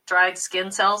 Dried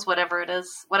skin cells, whatever it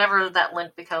is, whatever that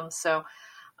lint becomes. So,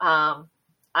 I'm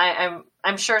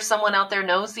sure someone out there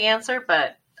knows the answer,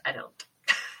 but I don't.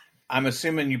 I'm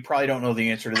assuming you probably don't know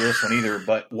the answer to this one either.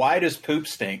 But why does poop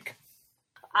stink?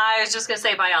 I was just going to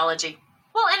say biology.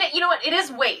 Well, and you know what? It is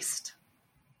waste.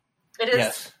 It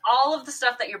is all of the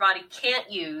stuff that your body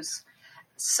can't use.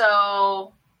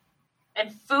 So.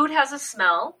 And food has a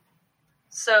smell,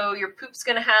 so your poop's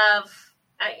going to have,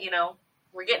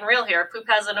 we're getting real here. Poop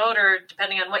has an odor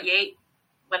depending on what you ate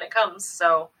when it comes.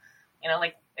 So,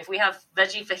 like if we have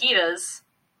veggie fajitas,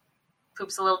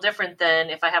 poop's a little different than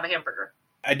if I have a hamburger.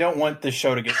 I don't want this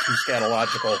show to get too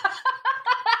scatological.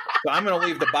 So I'm going to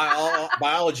leave the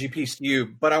biology piece to you,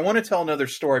 but I want to tell another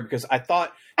story because I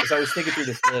thought, as I was thinking through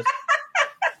this list,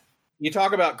 you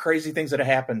talk about crazy things that have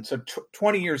happened. So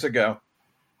 20 years ago,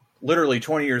 literally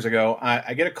 20 years ago,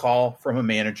 I get a call from a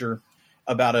manager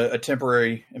about a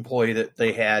temporary employee that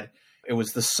they had. It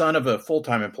was the son of a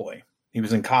full-time employee. He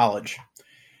was in college.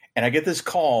 And I get this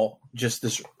call, just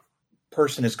this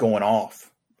person is going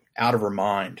off, out of her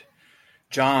mind.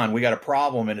 John, we got a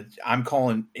problem. And I'm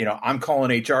calling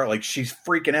HR. Like, she's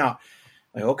freaking out.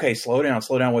 Like, okay, slow down.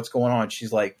 What's going on?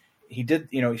 She's like, she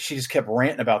just kept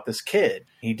ranting about this kid.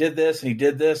 He did this and he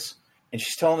did this. And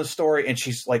she's telling the story, and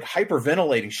she's like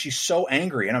hyperventilating. She's so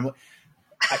angry. And I'm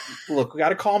like, look, we got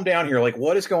to calm down here. Like,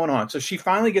 what is going on? So she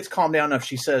finally gets calmed down enough.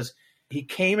 She says, he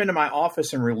came into my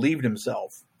office and relieved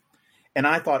himself. And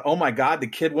I thought, oh my God, the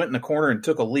kid went in the corner and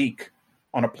took a leak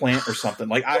on a plant or something.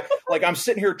 I'm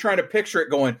sitting here trying to picture it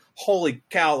going, holy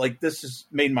cow, like this has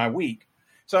made my week.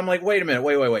 So I'm like, wait a minute,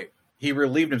 wait. He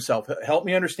relieved himself. Help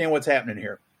me understand what's happening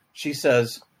here. She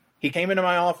says, he came into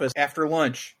my office after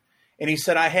lunch. And he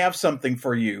said, I have something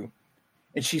for you.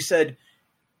 And she said,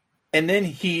 and then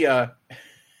he... Oh,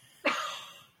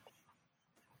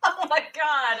 my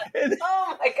God.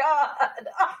 Oh, my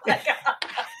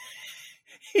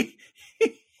God.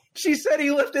 She said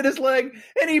he lifted his leg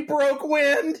and he broke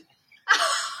wind.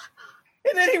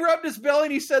 And then he rubbed his belly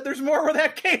and he said, there's more where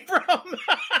that came from.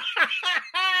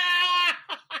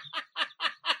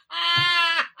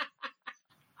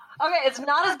 Okay, it's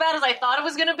not as bad as I thought it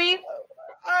was going to be.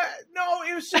 No,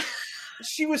 it was just,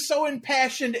 she was so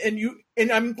impassioned, and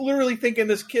I'm literally thinking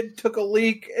this kid took a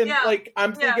leak, and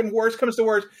I'm thinking worst comes to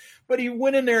worst, but he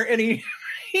went in there and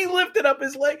he lifted up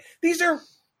his leg. These are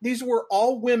These were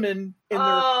all women in their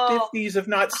 50s, if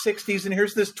not 60s. And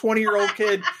here's this 20-year-old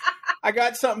kid. I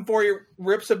got something for you.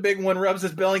 Rips a big one, rubs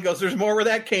his belly, and goes, there's more where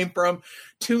that came from.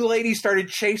 2 ladies started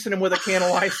chasing him with a can of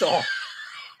Lysol.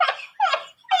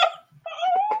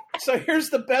 So here's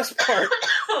the best part.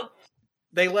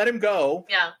 They let him go.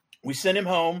 Yeah. We send him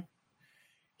home.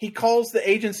 He calls the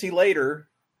agency later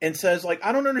and says, like,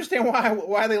 I don't understand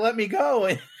why they let me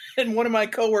go. And one of my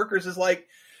coworkers is like,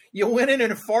 you went in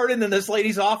and farted in this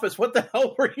lady's office. What the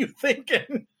hell were you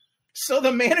thinking? So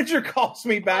the manager calls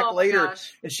me back later,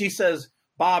 and she says,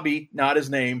 Bobby, not his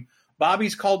name,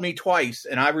 Bobby's called me twice,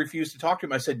 and I refused to talk to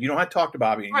him. I said, you don't have to talk to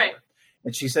Bobby anymore. Right.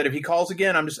 And she said, if he calls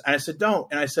again, and I said, don't.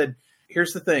 And I said,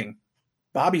 here's the thing.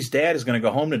 Bobby's dad is going to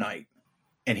go home tonight,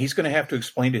 and he's going to have to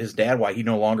explain to his dad why he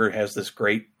no longer has this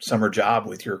great summer job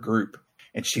with your group.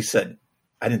 And she said,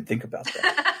 I didn't think about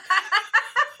that.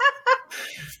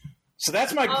 So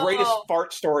that's my greatest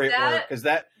fart story at work. Is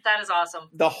that is awesome.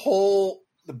 The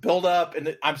build up and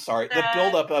the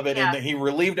build up of it, and he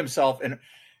relieved himself. And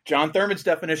John Thurman's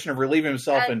definition of relieving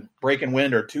himself and breaking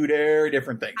wind are 2 very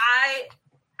different things.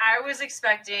 I was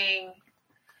expecting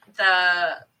do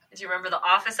you remember the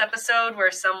Office episode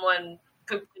where someone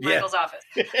pooped in Michael's office?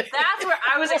 That's where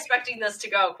I was expecting this to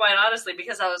go, quite honestly,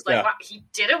 because I was like, wow, he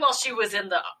did it while she was in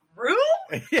the room?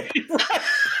 Yeah, right.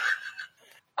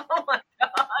 Oh my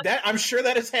God! I'm sure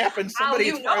that has happened. Somebody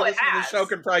who's probably listening to the show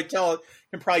can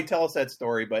probably tell us that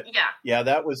story. But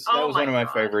that was one of my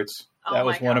favorites. That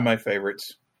was one of my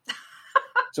favorites.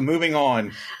 So moving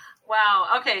on.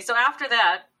 Wow. Okay. So after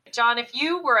that, John, if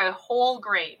you were a whole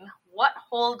grain, what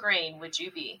whole grain would you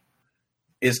be?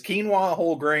 Is quinoa a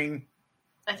whole grain?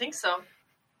 I think so.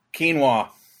 Quinoa.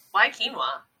 Why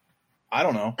quinoa? I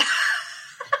don't know.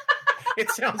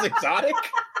 It sounds exotic.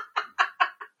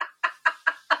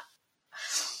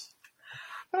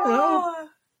 I don't know.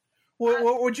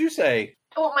 What would you say?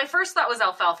 Well, my first thought was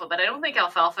alfalfa, but I don't think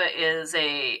alfalfa is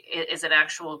an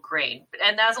actual grain.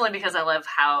 And that's only because I love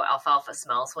how alfalfa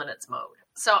smells when it's mowed.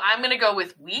 So I'm going to go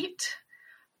with wheat,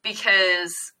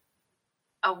 because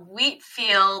a wheat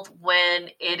field, when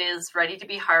it is ready to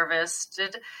be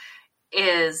harvested,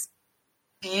 is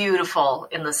beautiful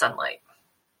in the sunlight.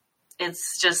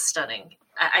 It's just stunning.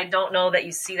 I don't know that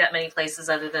you see that many places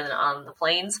other than on the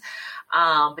plains,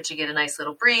 but you get a nice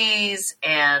little breeze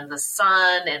and the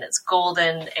sun, and it's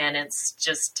golden, and it's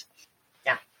just,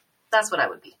 that's what I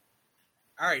would be.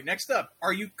 All right, next up.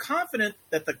 Are you confident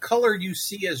that the color you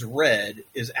see as red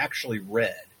is actually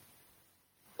red?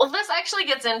 Well, this actually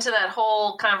gets into that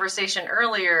whole conversation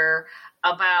earlier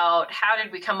about how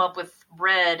did we come up with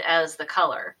red as the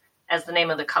color, as the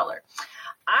name of the color.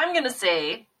 I'm going to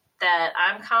say that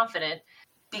I'm confident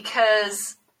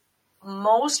because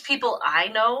most people I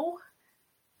know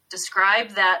describe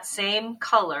that same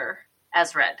color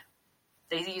as red.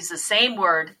 They use the same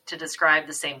word to describe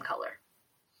the same color.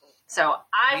 So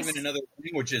even in other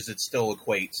languages, it still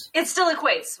equates. It still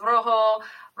equates. Rojo,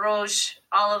 rouge,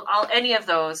 all any of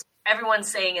those. Everyone's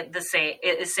saying it the same.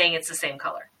 Is saying it's the same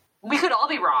color. We could all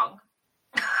be wrong.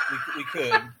 We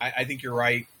could. I think you're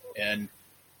right. And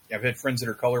I've had friends that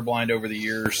are colorblind over the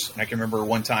years. And I can remember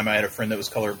one time I had a friend that was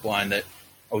colorblind that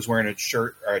I was wearing a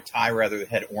shirt or a tie rather that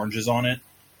had oranges on it.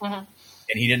 Mm-hmm.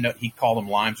 And he didn't know, he called them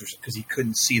limes because he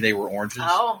couldn't see they were oranges.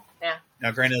 Oh, yeah.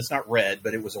 Now, granted, it's not red,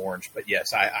 but it was orange. But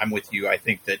yes, I'm with you. I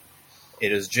think that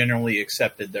it is generally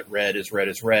accepted that red is red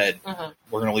is red. Mm-hmm.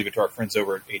 We're going to leave it to our friends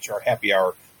over at HR Happy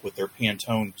Hour with their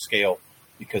Pantone scale,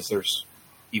 because there's,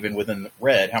 even within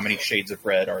red, how many shades of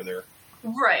red are there?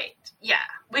 Right. Yeah.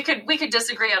 We could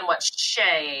disagree on what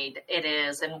shade it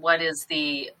is and what is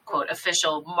the, quote,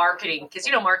 official marketing, because,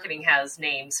 marketing has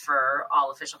names for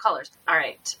all official colors. All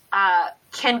right.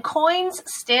 Can coins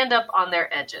stand up on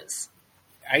their edges?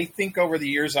 I think over the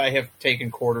years I have taken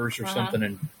quarters or something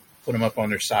and put them up on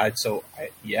their side. So,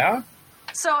 yeah.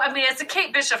 So, I mean, it's a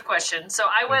Kate Bishop question. So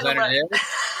I went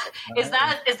is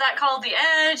that called the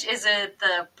edge? Is it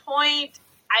the point?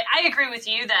 I agree with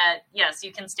you that, yes,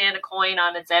 you can stand a coin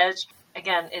on its edge.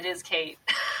 Again, it is Kate.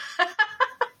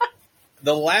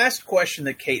 The last question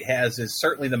that Kate has is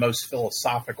certainly the most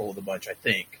philosophical of the bunch, I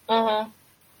think. Mm-hmm.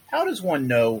 How does one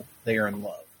know they are in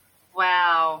love?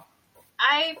 Wow.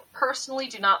 I personally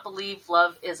do not believe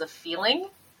love is a feeling.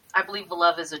 I believe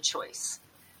love is a choice.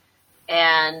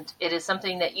 And it is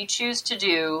something that you choose to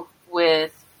do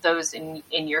with those in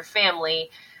your family,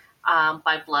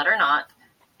 by blood or not.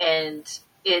 And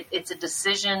it's a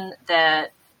decision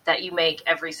that you make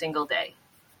every single day.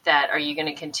 That are you going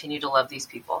to continue to love these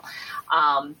people?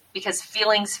 Because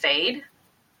feelings fade.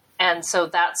 And so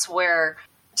that's where,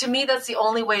 to me, that's the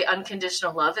only way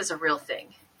unconditional love is a real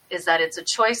thing, is that it's a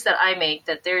choice that I make,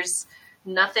 that there's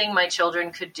nothing my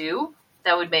children could do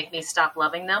that would make me stop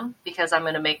loving them, because I'm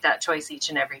going to make that choice each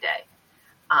and every day.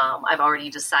 I've already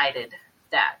decided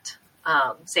that.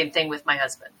 Same thing with my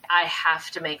husband. I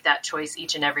have to make that choice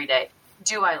each and every day.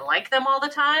 Do I like them all the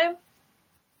time?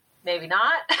 Maybe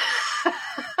not.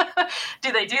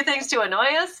 Do they do things to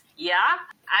annoy us? Yeah.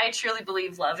 I truly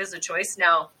believe love is a choice.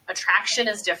 Now, attraction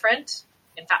is different.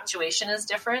 Infatuation is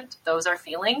different. Those are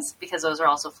feelings, because those are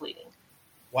also fleeting.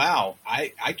 Wow.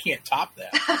 I can't top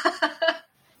that.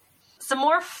 Some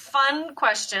more fun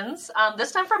questions,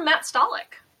 this time from Matt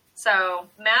Stolick. So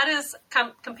Matt is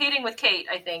competing with Kate,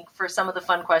 I think, for some of the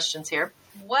fun questions here.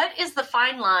 What is the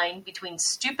fine line between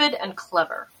stupid and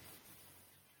clever?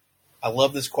 I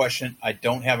love this question. I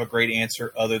don't have a great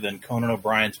answer other than Conan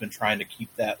O'Brien's been trying to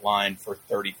keep that line for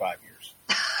 35 years.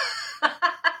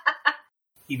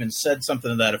 He even said something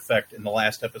to that effect in the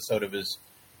last episode of his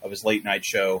late night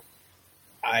show.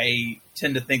 I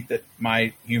tend to think that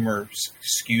my humor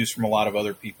skews from a lot of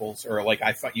other people's, or like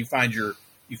you find your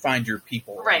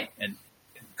people. Right. And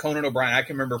Conan O'Brien, I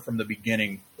can remember from the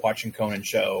beginning watching Conan's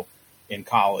show in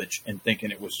college and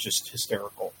thinking it was just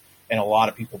hysterical. And a lot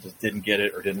of people just didn't get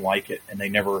it or didn't like it, and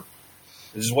this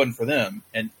just wasn't for them.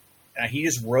 And he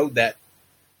just rode that.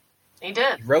 He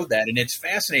did. He rode that, and it's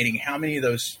fascinating how many of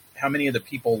the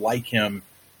people like him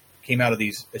came out of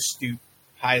these astute,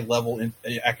 high-level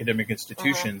academic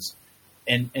institutions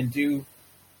and do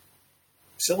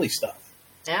silly stuff.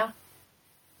 Yeah.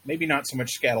 Maybe not so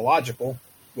much scatological,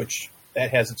 which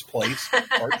that has its place.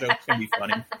 Art jokes can be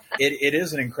funny. It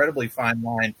is an incredibly fine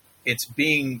line. It's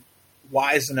being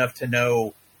wise enough to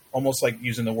know, almost like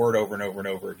using the word over and over and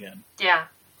over again. Yeah.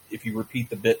 If you repeat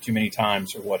the bit too many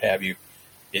times or what have you,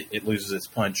 it loses its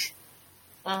punch.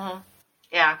 Mm-hmm.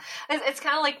 Yeah. It's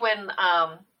kind of like when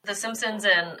The Simpsons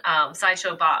and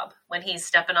Sideshow Bob, when he's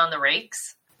stepping on the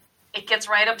rakes, it gets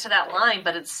right up to that line,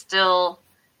 but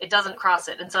it doesn't cross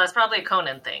it. And so that's probably a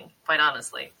Conan thing, quite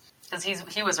honestly, because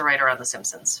he was a writer on The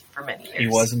Simpsons for many years. He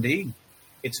was indeed.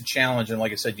 It's a challenge. And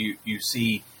like I said, you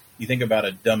think about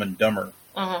a Dumb and Dumber,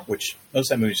 which most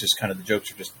of that movie is just kind of, the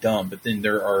jokes are just dumb, but then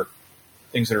there are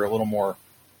things that are a little more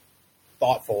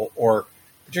thoughtful, or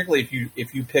particularly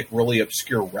if you pick really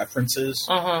obscure references.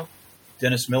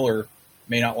 Dennis Miller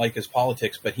may not like his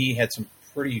politics, but he had some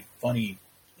pretty funny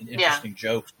and interesting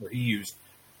jokes where he used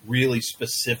really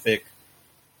specific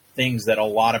things that a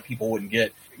lot of people wouldn't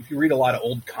get. If you read a lot of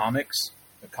old comic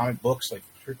books, like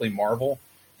particularly Marvel,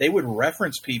 they would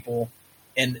reference people,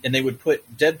 and they would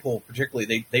put Deadpool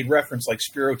particularly. They'd reference like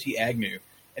Spiro T. Agnew,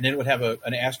 and then it would have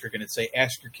an asterisk and it'd say,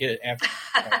 "Ask your kid,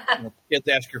 kids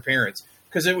ask your parents,"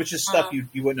 because it was just stuff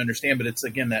you wouldn't understand. But it's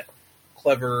again that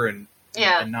clever and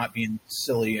not being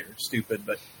silly or stupid.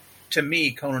 But to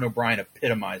me, Conan O'Brien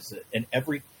epitomizes it. And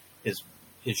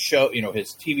his show,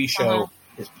 his TV show,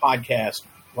 his podcast,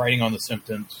 writing on The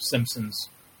Simpsons,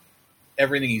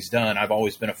 everything he's done, I've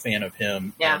always been a fan of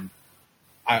him. Yeah. And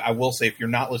I will say, if you're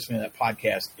not listening to that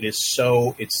podcast, it's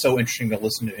so interesting to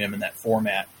listen to him in that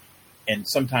format. And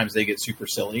sometimes they get super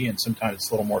silly, and sometimes it's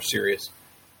a little more serious.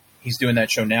 He's doing that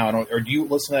show now. Or do you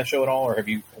listen to that show at all, or have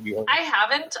you heard? I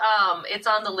haven't. It's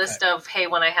on the list of, hey,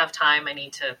 when I have time, I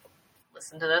need to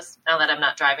listen to this now that I'm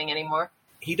not driving anymore.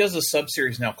 He does a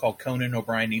sub-series now called Conan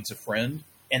O'Brien Needs a Friend,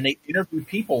 and they interview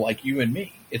people like you and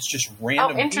me. It's just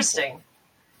random interesting. people.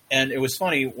 And it was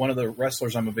funny, one of the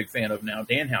wrestlers I'm a big fan of now,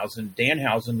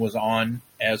 Danhausen was on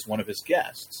as one of his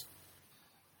guests.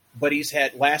 But he's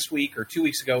had, last week or 2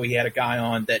 weeks ago, he had a guy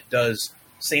on that does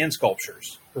sand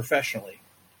sculptures professionally.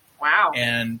 Wow.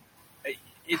 And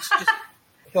it's just,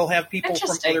 he'll have people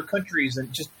from other countries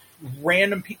and just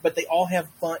random people, but they all have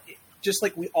fun. Just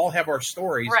like we all have our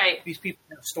stories. Right. These people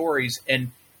have stories,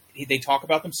 and they talk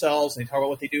about themselves, and they talk about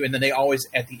what they do, and then they always,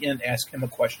 at the end, ask him a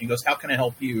question. He goes, "How can I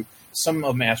help you?" Some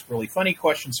of them ask really funny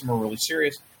questions, some are really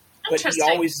serious. But he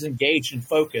always is engaged and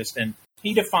focused, and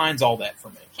he defines all that for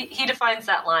me. He defines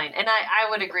that line, and I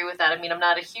would agree with that. I mean, I'm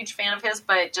not a huge fan of his,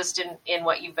 but just in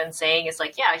what you've been saying, it's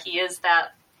like, yeah, he is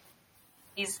that.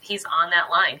 He's on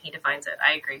that line. He defines it.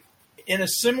 I agree. In a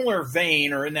similar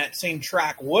vein, or in that same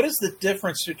track, what is the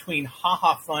difference between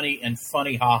ha-ha funny and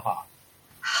funny ha-ha?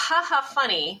 Ha-ha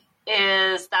funny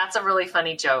is, that's a really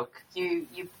funny joke. You're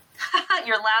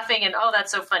laughing and, oh,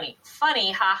 that's so funny.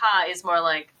 Funny ha-ha is more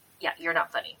like, yeah, you're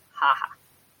not funny. Ha-ha.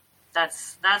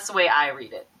 That's the way I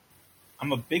read it.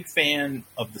 I'm a big fan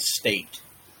of The State,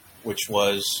 which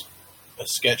was a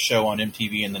sketch show on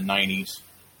MTV in the 90s.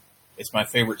 It's my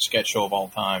favorite sketch show of all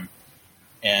time.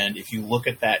 And if you look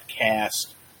at that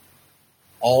cast,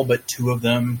 all but two of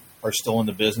them are still in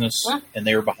the business, and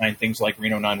they were behind things like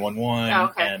Reno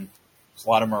 911 and So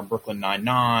a lot of them are in Brooklyn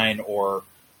Nine-Nine or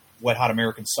Wet Hot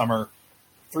American Summer.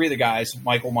 Three of the guys,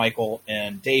 Michael,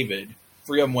 and David,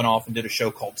 three of them went off and did a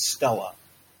show called Stella.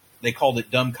 They called it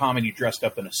Dumb Comedy Dressed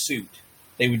Up in a Suit.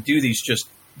 They would do these just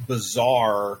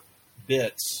bizarre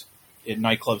bits in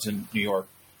nightclubs in New York.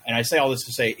 And I say all this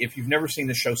to say, if you've never seen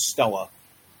the show Stella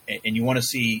and you want to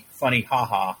see funny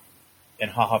haha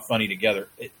and haha funny together,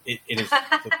 it is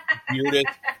the weirdest.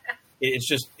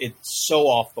 It's so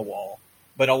off the wall.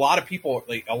 But a lot of people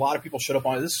showed up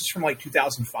on it. This is from like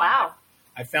 2005. Wow.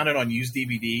 I found it on used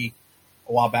DVD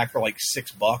a while back for like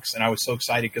 $6, and I was so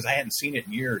excited because I hadn't seen it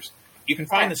in years. You can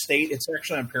find The State. It's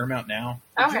actually on Paramount now.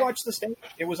 Did you watch The State?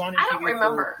 It was on MTV. I don't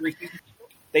remember. For 3 seasons.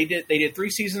 They did 3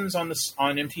 seasons on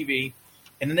MTV,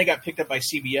 and then they got picked up by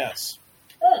CBS.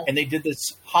 Oh. And they did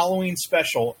this Halloween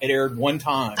special. It aired one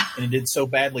time, and it did so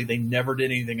badly they never did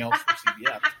anything else for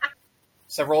CBS.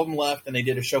 Several of them left, and they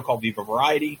did a show called Viva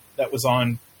Variety that was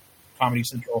on Comedy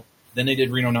Central. Then they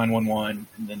did Reno 911,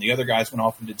 and then the other guys went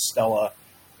off and did Stella,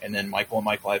 and then Michael and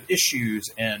Michael Have Issues,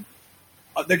 and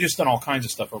they've just done all kinds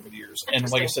of stuff over the years. And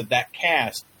like I said, that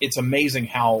cast, it's amazing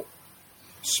how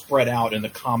spread out in the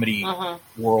comedy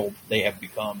world they have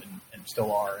become and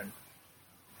still are. And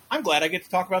I'm glad I get to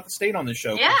talk about The State on this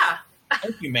show. Yeah.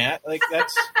 Thank you, Matt. Like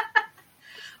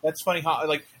that's funny how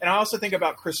and I also think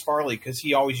about Chris Farley because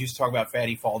he always used to talk about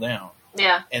Fatty Fall Down.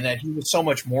 Yeah. And that he was so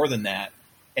much more than that.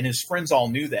 And his friends all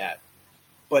knew that.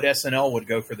 But SNL would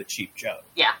go for the cheap joke.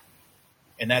 Yeah.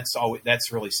 And that's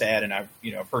really sad. And I've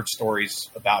heard stories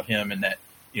about him and that,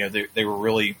 they were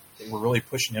really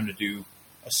pushing him to do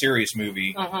a serious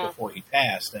movie before he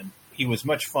passed. And he was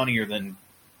much funnier than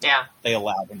they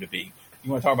allowed him to be. You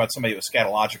want to talk about somebody that was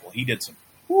scatological. He did some,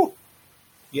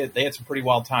 they had some pretty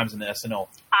wild times in the SNL.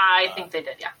 I think they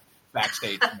did, yeah.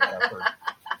 Backstage from what I've heard.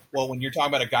 Well, when you're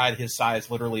talking about a guy his size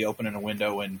literally opening a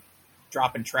window and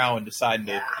dropping trow and deciding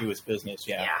to do his business,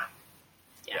 Yeah.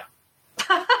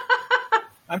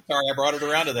 I'm sorry, I brought it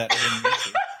around to that. I didn't mean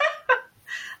to.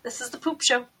 This is the poop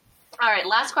show. All right,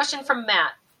 last question from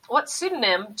Matt. What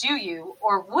pseudonym do you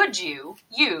or would you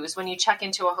use when you check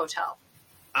into a hotel?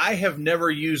 I have never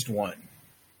used one.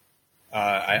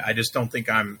 I just don't think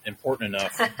I'm important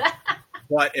enough.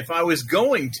 But if I was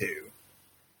going to,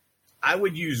 I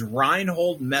would use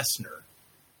Reinhold Messner.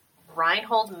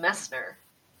 Reinhold Messner.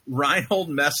 Reinhold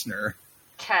Messner.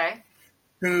 Okay.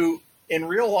 Who, in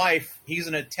real life, he's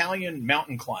an Italian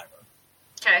mountain climber.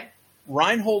 Okay.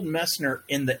 Reinhold Messner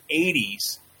in the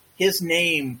 80s, his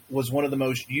name was one of the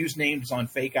most used names on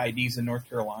fake IDs in North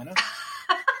Carolina.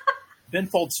 Ben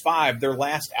Folds 5, their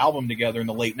last album together in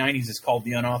the late 90s is called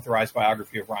The Unauthorized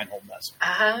Biography of Reinhold Messner.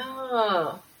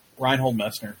 Oh. Reinhold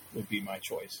Messner would be my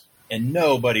choice. And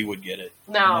nobody would get it.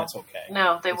 No. And that's okay.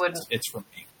 No, they wouldn't. It's from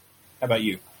me. How about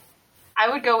you? I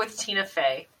would go with Tina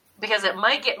Fey because it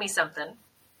might get me something.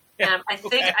 Yeah, and I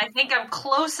think I'm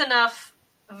close enough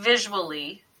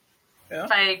visually if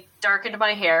I darkened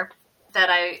my hair that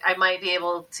I might be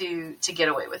able to get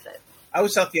away with it. I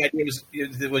always thought the idea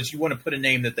was you want to put a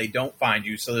name that they don't find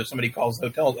you, so that if somebody calls the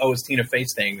hotel, it's Tina Fey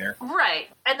staying there. Right.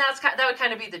 And that would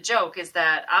kind of be the joke, is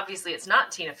that obviously it's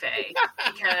not Tina Fey,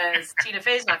 because Tina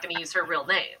Fey's not going to use her real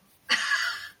name.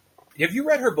 Have you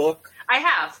read her book? I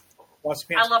have.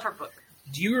 I love her book.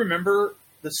 Do you remember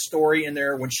the story in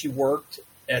there when she worked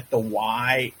at the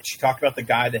Y? She talked about the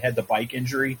guy that had the bike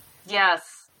injury.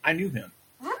 Yes. I knew him.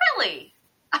 Really?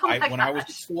 When I was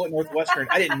at school at Northwestern,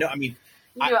 I didn't know. I mean,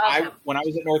 when I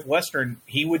was at Northwestern,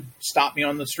 he would stop me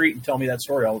on the street and tell me that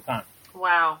story all the time.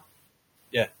 Wow.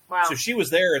 Yeah. Wow. So she was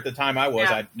there at the time I was.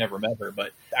 Yeah. I'd never met her,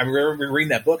 but I remember reading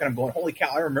that book and I'm going, holy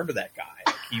cow, I remember that guy.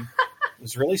 Like, he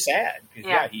was really sad.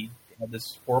 Because, he had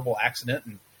this horrible accident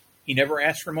and he never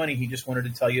asked for money. He just wanted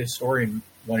to tell you a story and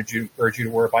wanted you to urge you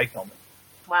to wear a bike helmet.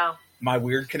 Wow. My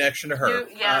weird connection to her.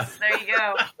 Yes, there you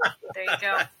go. There you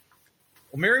go.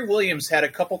 Well, Mary Williams had a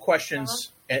couple questions,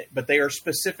 but they are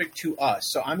specific to us.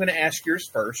 So I'm going to ask yours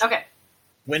first. Okay.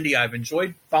 Wendy, I've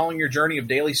enjoyed following your journey of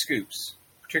daily scoops,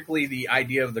 particularly the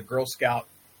idea of the Girl Scout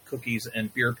cookies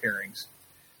and beer pairings.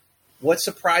 What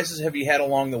surprises have you had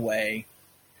along the way?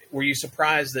 Were you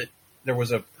surprised that there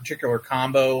was a particular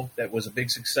combo that was a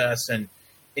big success, and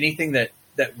anything that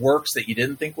works that you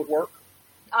didn't think would work?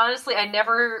 Honestly, I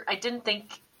didn't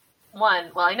think,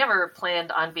 I never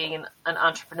planned on being an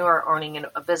entrepreneur, owning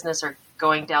a business or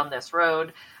going down this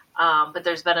road. But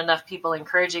there's been enough people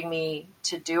encouraging me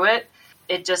to do it.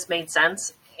 It just made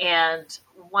sense. And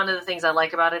one of the things I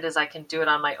like about it is I can do it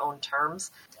on my own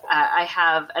terms. I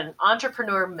have an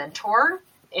entrepreneur mentor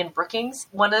in Brookings.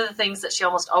 One of the things that she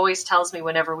almost always tells me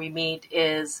whenever we meet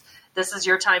is, this is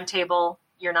your timetable.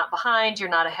 you're not behind, you're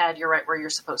not ahead, you're right where you're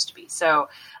supposed to be. So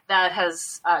that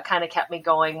has kind of kept me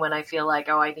going when I feel like,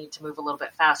 I need to move a little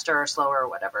bit faster or slower or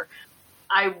whatever.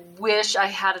 I wish I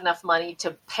had enough money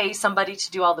to pay somebody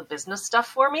to do all the business stuff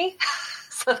for me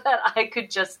so that I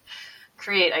could just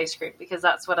create ice cream, because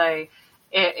that's what I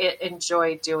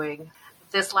enjoy doing.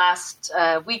 This last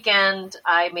weekend,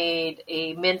 I made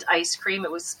a mint ice cream.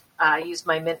 I used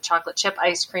my mint chocolate chip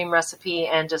ice cream recipe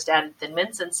and just added Thin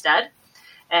Mints instead.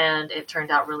 And it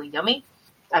turned out really yummy.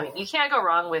 I mean, you can't go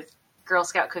wrong with Girl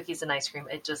Scout cookies and ice cream.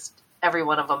 Every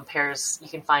one of them pairs, you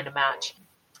can find a match.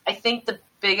 I think the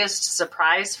biggest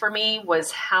surprise for me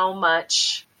was how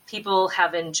much people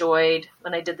have enjoyed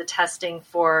when I did the testing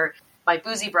for my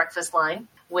Boozy Breakfast line,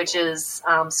 which is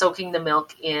soaking the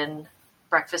milk in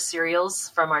breakfast cereals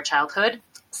from our childhood.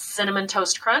 Cinnamon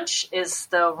Toast Crunch is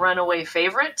the runaway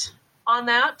favorite on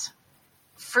that.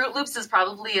 Fruit Loops is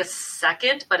probably a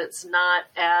second, but it's not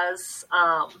as,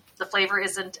 the flavor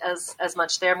isn't as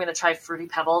much there. I'm going to try Fruity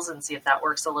Pebbles and see if that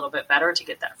works a little bit better to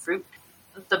get that fruit.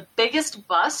 The biggest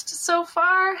bust so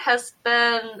far has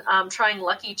been trying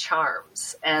Lucky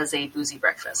Charms as a boozy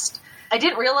breakfast. I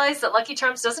didn't realize that Lucky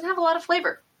Charms doesn't have a lot of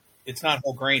flavor. It's not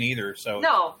whole grain either, so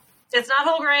no, it's not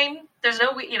whole grain. There's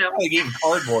no, like eating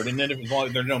cardboard, and then there's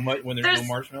no no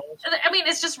marshmallows. I mean,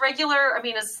 it's just regular. I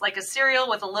mean, it's like a cereal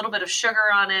with a little bit of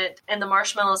sugar on it, and the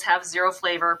marshmallows have zero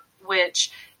flavor,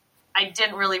 which I'm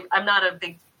not a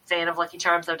big fan of Lucky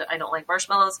Charms. I don't like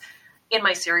marshmallows in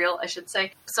my cereal, I should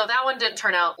say. So that one didn't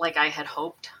turn out like I had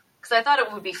hoped, because I thought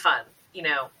it would be fun,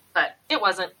 but it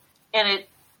wasn't. And it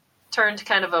turned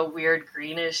kind of a weird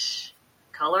greenish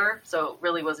color, so it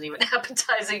really wasn't even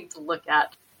appetizing to look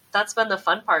at. That's been the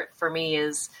fun part for me,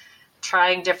 is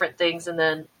trying different things. And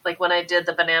then, like when I did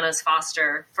the Bananas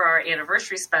Foster for our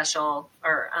anniversary special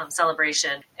or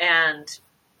celebration, and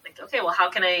like, okay, well,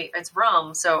 it's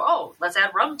rum. So, let's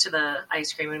add rum to the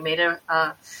ice cream. We made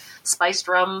a spiced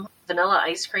rum vanilla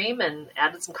ice cream and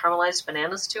added some caramelized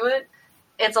bananas to it.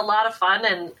 It's a lot of fun.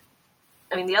 And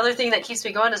I mean, the other thing that keeps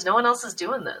me going is no one else is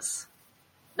doing this.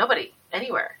 Nobody,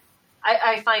 anywhere.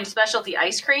 I find specialty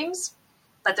ice creams,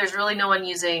 but there's really no one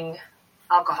using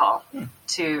alcohol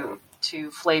to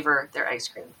flavor their ice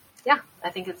cream. Yeah,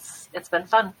 I think it's been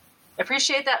fun. I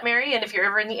appreciate that, Mary. And if you're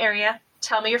ever in the area,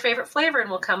 tell me your favorite flavor, and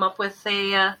we'll come up with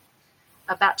a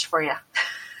batch for you.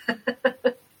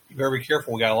 You better be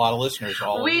careful. We got a lot of listeners.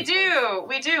 We do.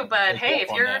 But hey,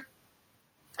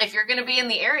 if you're going to be in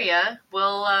the area,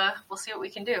 we'll see what we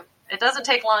can do. It doesn't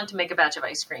take long to make a batch of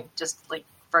ice cream. Just like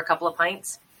for a couple of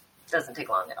pints, it doesn't take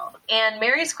long at all. And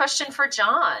Mary's question for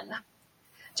John.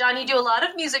 John, you do a lot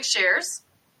of music shares.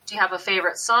 Do you have a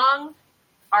favorite song,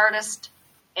 artist,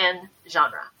 and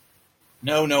genre?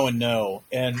 No, and no.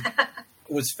 And it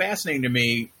was fascinating to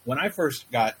me when I first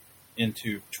got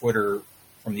into Twitter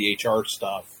from the HR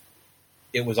stuff.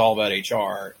 It was all about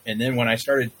HR. And then when I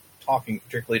started talking,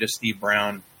 particularly to Steve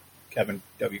Brown, Kevin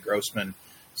W. Grossman,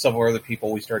 several other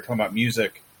people, we started talking about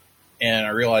music. And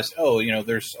I realized,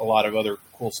 there's a lot of other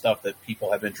cool stuff that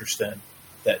people have interest in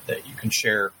that you can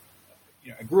share.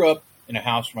 I grew up in a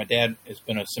house where my dad has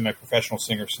been a semi-professional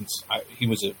singer since he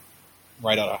was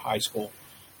right out of high school,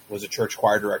 was a church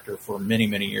choir director for many,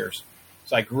 many years.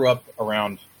 So I grew up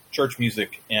around church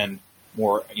music and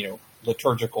more,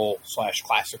 liturgical /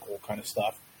 classical kind of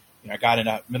stuff. I got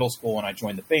into middle school and I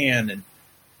joined the band and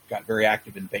got very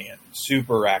active in band,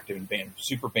 super active in band,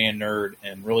 super band nerd,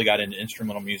 and really got into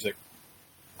instrumental music.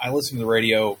 I listened to the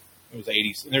radio. It was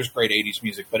 80s, and there's great 80s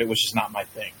music, but it was just not my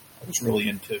thing. I was really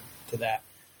into that.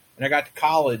 And I got to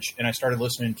college and I started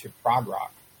listening to prog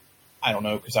rock. I don't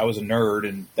know, because I was a nerd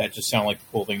and that just sounded like the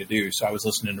cool thing to do. So I was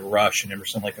listening to Rush and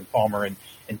Emerson, Lake and Palmer and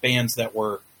bands that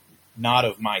were not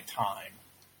of my time.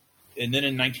 And then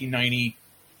in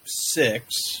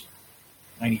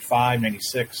 95,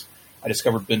 96, I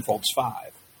discovered Ben Folds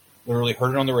 5. Literally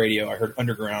heard it on the radio. I heard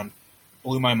Underground,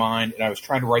 blew my mind, and I was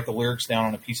trying to write the lyrics down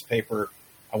on a piece of paper.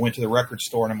 I went to the record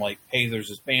store and I'm like, hey, there's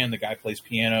this band. The guy plays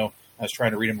piano. I was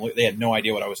trying to read them. They had no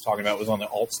idea what I was talking about. It was on the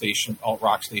alt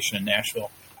rock station in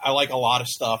Nashville. I like a lot of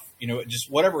stuff, just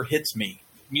whatever hits me.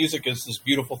 Music is this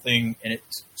beautiful thing, and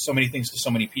it's so many things to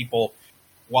so many people.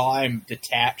 While I'm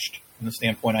detached from the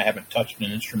standpoint, I haven't touched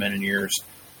an instrument in years.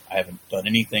 I haven't done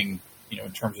anything,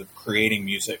 in terms of creating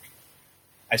music.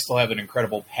 I still have an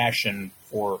incredible passion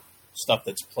for stuff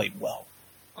that's played well.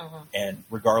 Uh-huh. And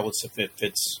regardless if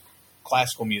it's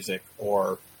classical music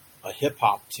or a hip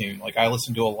hop tune, like I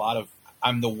listen to a lot of,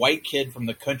 I'm the white kid from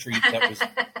the country that was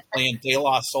playing De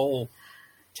La Soul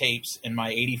tapes in my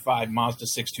 85 Mazda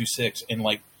 626. And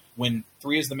like when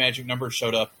 3 is the Magic Number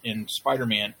showed up in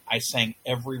Spider-Man, I sang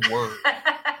every word.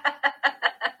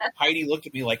 Heidi looked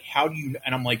at me like, how do you,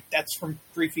 and I'm like, that's from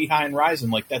 3 Feet High and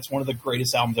Rising. Like, that's one of the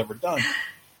greatest albums ever done.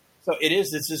 So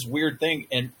it's this weird thing.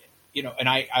 And, and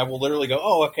I will literally go,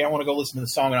 oh, okay, I want to go listen to the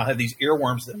song. And I'll have these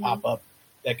earworms that pop up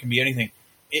that can be anything.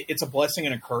 It's a blessing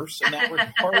and a curse in that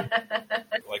regard.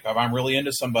 Like, if I'm really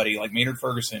into somebody like Maynard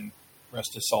Ferguson,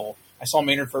 rest his soul. I saw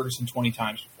Maynard Ferguson 20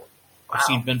 times before. Wow. I've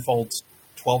seen Ben Folds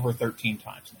 12 or 13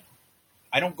 times now.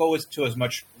 I don't go to as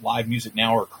much live music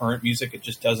now or current music. It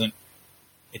just doesn't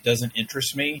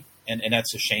interest me. And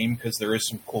that's a shame because there is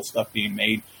some cool stuff being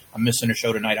made. I'm missing a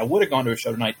show tonight. I would have gone to a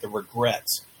show tonight, The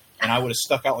Regrets, and I would have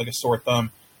stuck out like a sore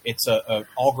thumb. It's a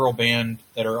all-girl band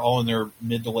that are all in their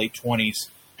mid to late 20s,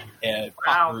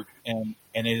 pop group, and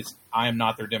it is. I am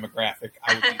not their demographic.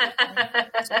 I would be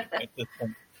at this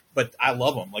point. But I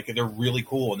love them. Like, they're really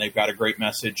cool, and they've got a great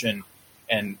message, and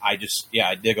I just,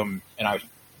 I dig them. And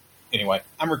anyway,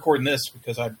 I'm recording this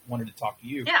because I wanted to talk to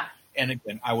you. Yeah. And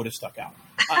again, I would have stuck out.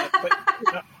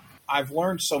 But I've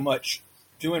learned so much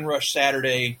doing Rush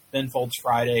Saturday, Ben Folds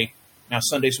Friday, now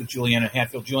Sundays with Juliana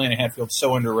Hatfield. Juliana Hatfield's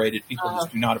so underrated. People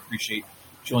just do not appreciate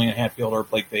Juliana Hatfield or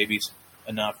Blake Babies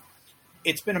enough.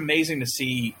 It's been amazing to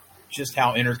see just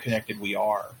how interconnected we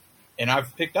are. And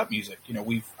I've picked up music.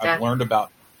 I've learned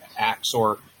about acts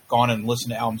or gone and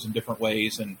listened to albums in different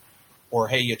ways. Or,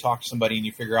 hey, you talk to somebody and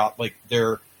you figure out, like,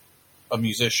 they're a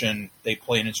musician, they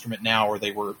play an instrument now, or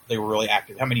they were really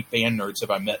active. How many band nerds have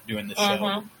I met doing this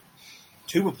show?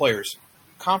 Tuba players.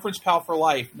 Conference pal for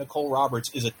life, Nicole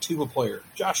Roberts is a tuba player.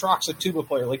 Josh Rock's a tuba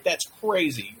player. Like, that's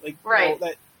crazy. Like, right.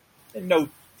 Didn't know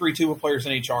 3 tuba players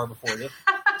in HR before this.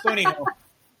 So anyhow,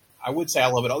 I would say I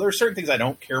love it all. There are certain things I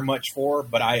don't care much for,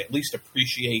 but I at least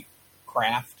appreciate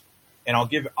craft, and I'll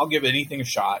give anything a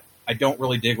shot. I don't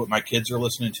really dig what my kids are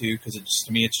listening to because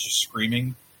to me it's just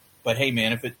screaming. But hey,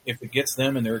 man, if it gets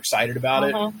them and they're excited about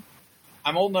it,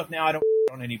 I'm old enough now. I don't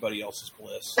on anybody else's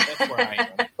bliss. That's where I am.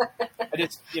 I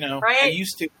just, right? I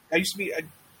used to be. I don't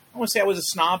want to say I was a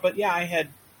snob, but yeah, I had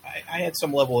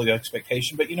some level of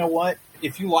expectation. But you know what?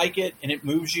 If you like it and it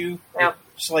moves you,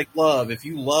 it's like love. If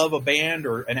you love a band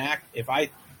or an act,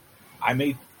 I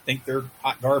may think they're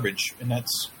hot garbage, and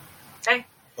that's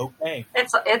okay.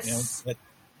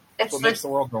 It's what makes the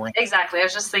world go round. Exactly. I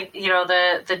was just thinking,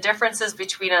 the differences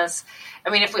between us. I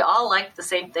mean, if we all liked the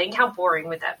same thing, how boring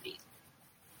would that be?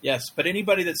 Yes, but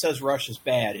anybody that says Rush is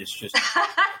bad is just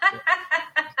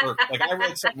like I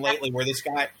read something lately where this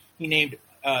guy, he named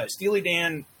Steely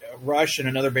Dan, Rush, and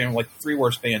another band like the 3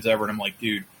 worst bands ever, and I'm like,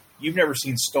 dude, you've never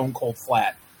seen Stone Cold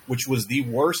Flat, which was the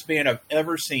worst band I've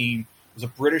ever seen. It was a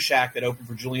British act that opened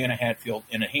for Juliana Hatfield,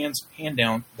 and hands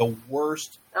down the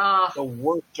worst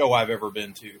show I've ever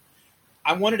been to.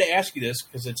 I wanted to ask you this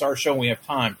because it's our show and we have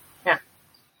time. Yeah.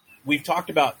 We've talked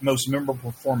about most memorable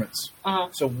performance.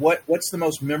 So what's the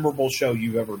most memorable show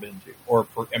you've ever been to? Or,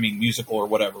 musical or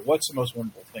whatever. What's the most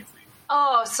memorable thing for you?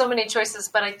 Oh, so many choices,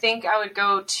 but I think I would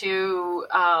go to,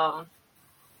 so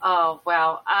I'm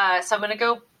going to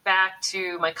go back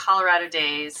to my Colorado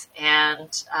days, and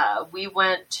a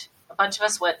bunch of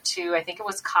us went to, I think it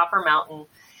was Copper Mountain,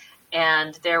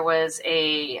 and there was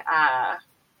a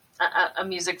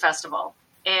music festival,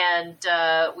 and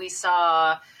we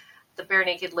saw the Bare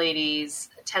Naked Ladies,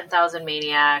 10,000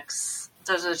 Maniacs.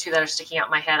 Those are the 2 that are sticking out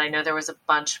in my head. I know there was a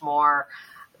bunch more.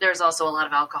 There's also a lot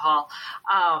of alcohol.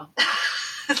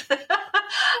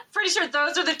 Pretty sure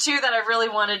those are the 2 that I really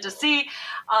wanted to see.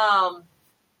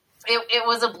 It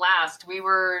was a blast. We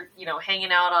were,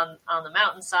 hanging out on the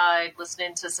mountainside,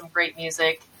 listening to some great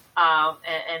music,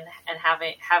 and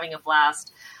having a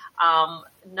blast.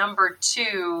 Number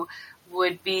 2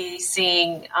 would be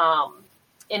seeing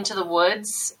Into the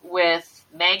Woods with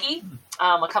Maggie.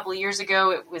 A couple of years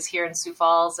ago, it was here in Sioux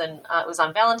Falls, and it was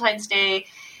on Valentine's Day.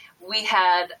 We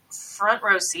had front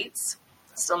row seats.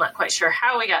 Still not quite sure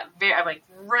how we got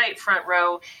right front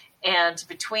row. And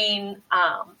between,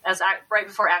 right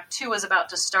before Act 2 was about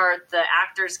to start, the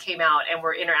actors came out and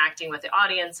were interacting with the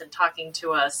audience and talking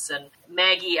to us. And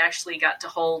Maggie actually got to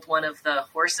hold one of the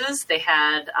horses. They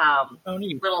had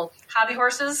little hobby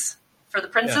horses for the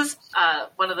princes. Yeah.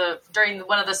 During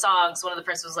one of the songs, one of the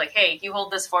princes was like, "Hey, you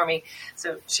hold this for me."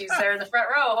 So she's there in the front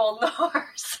row holding the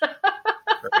horse.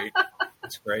 Great.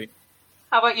 That's great.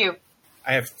 How about you?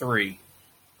 I have 3.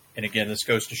 And again, this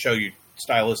goes to show you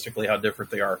stylistically how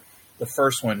different they are. The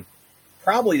first one,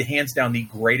 probably hands down the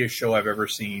greatest show I've ever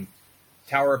seen,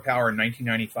 Tower of Power in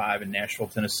 1995 in Nashville,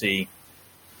 Tennessee.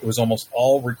 It was almost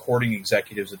all recording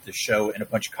executives at this show and a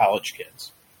bunch of college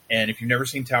kids. And if you've never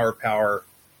seen Tower of Power,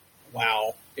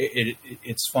 wow,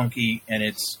 it's funky and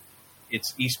it's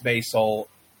East Bay soul.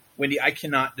 Wendy, I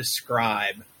cannot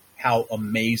describe how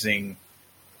amazing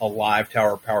a live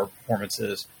Tower of Power performance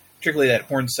is. particularly that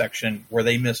horn section where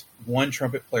they missed one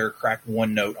trumpet player cracked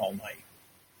one note all night.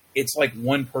 It's like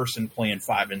one person playing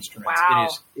 5 instruments. Wow.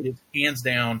 It is hands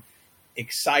down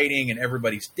exciting, and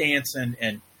everybody's dancing,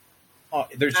 and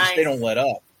there's just, they don't let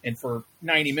up. And for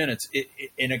 90 minutes,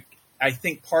 I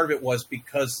think part of it was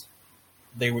because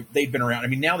they'd been around. I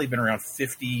mean, now they've been around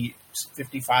 50,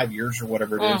 55 years or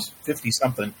whatever it is, 50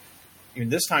 something. Even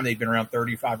this time they'd been around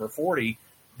 35 or 40.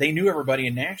 They knew everybody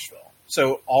in Nashville.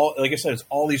 So like I said, it's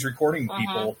all these recording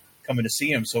people coming to see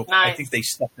him. So I think they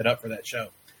stepped it up for that show.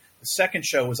 The second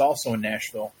show was also in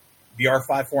Nashville,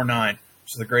 BR549,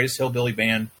 which is the greatest hillbilly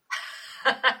band.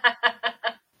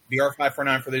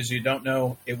 BR549, for those of you who don't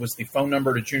know, it was the phone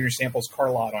number to Junior Sample's car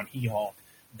lot on Hee Haw.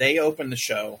 They opened the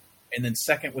show, and then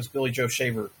second was Billy Joe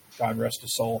Shaver, God rest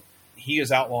his soul. He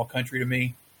is outlaw country to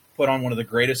me, put on one of the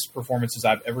greatest performances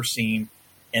I've ever seen,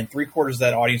 and 3/4 of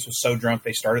that audience was so drunk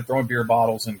they started throwing beer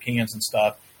bottles and cans and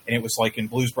stuff, and it was like in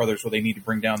Blues Brothers where they need to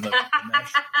bring down the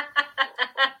mesh.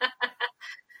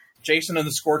 Jason and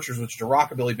the Scorchers, which is a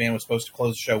rockabilly band, was supposed to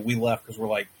close the show. We left because we're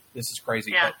like, this is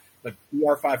crazy. Yeah. But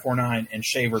BR549 and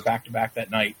Shaver back-to-back that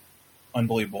night,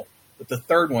 unbelievable. But the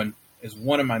third one is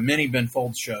one of my many Ben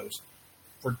Folds shows.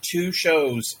 For 2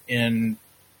 shows in,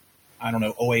 I don't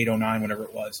know, 08, 09, whenever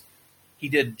it was, he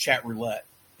did Chat Roulette,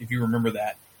 if you remember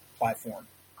that platform.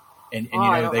 And you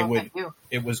know,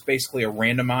 it was basically a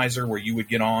randomizer where you would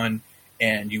get on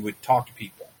and you would talk to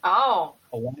people. Oh.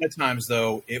 A lot of times,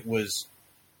 though, it was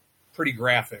pretty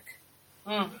graphic.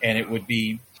 And it would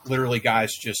be literally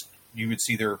guys just, you would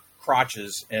see their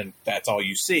crotches and that's all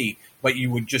you see, but it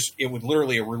would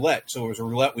literally a roulette. So it was a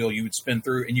roulette wheel you would spin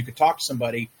through and you could talk to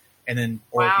somebody and then,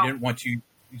 or if you didn't want to, you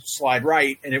slide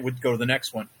right and it would go to the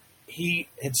next one. He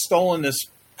had stolen this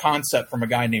concept from a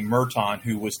guy named Merton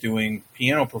who was doing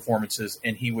piano performances,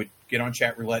 and he would get on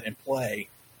Chat Roulette and play,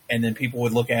 and then people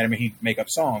would look at him and he'd make up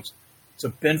songs.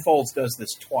 So Ben Folds does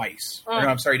this twice. Or no,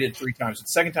 I'm sorry, he did it 3 times. The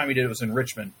second time he did it was in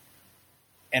Richmond.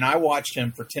 And I watched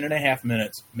him for 10.5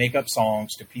 minutes make up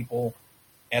songs to people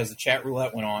as the Chat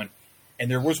Roulette went on. And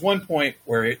there was one point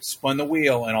where it spun the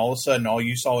wheel, and all of a sudden, all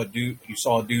you saw a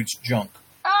dude's junk.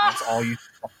 That's all you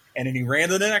saw. And then he ran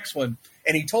to the next one.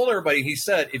 And he told everybody, he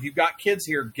said, if you've got kids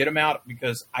here, get them out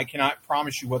because I cannot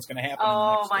promise you what's going to happen.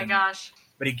 Oh, my gosh.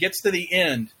 But he gets to the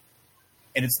end,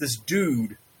 and it's this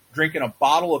dude drinking a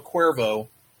bottle of Cuervo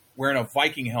wearing a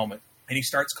Viking helmet. And he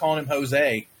starts calling him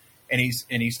Jose. And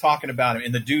he's talking about him.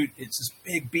 And the dude, it's this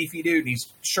big, beefy dude, and he's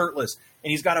shirtless.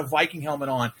 And he's got a Viking helmet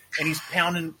on. And he's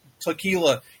pounding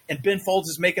tequila. And Ben Folds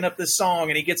is making up this song.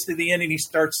 And he gets to the end, and he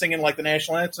starts singing like the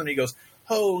national anthem. And he goes,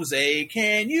 Jose,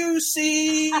 can you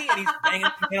see? And he's banging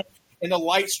the piano. And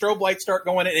the strobe lights start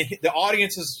going. And the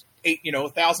audience is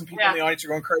 1,000 people in the audience are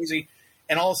going crazy.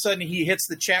 And all of a sudden, he hits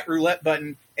the Chat Roulette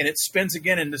button, and it spins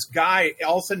again. And this guy,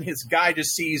 all of a sudden, his guy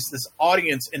just sees this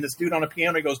audience and this dude on a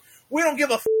piano. He goes, we don't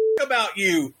give a about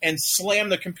you, and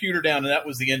slammed the computer down, and that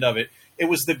was the end of it. It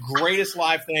was the greatest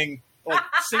live thing, like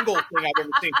single thing I've ever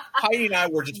seen. Heidi and I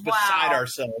were just beside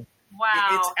ourselves. Wow.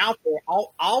 It's out there.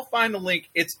 I'll find the link.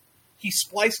 He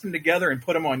spliced them together and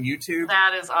put them on YouTube.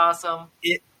 That is awesome.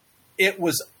 It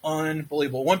was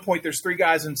unbelievable. At one point, there's 3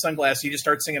 guys in sunglasses. He just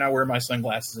starts singing, I wear my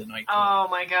sunglasses at night. Oh,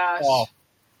 my gosh. Oh,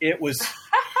 it was...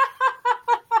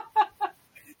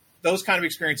 Those kind of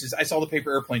experiences. I saw the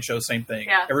Paper Airplane show, same thing.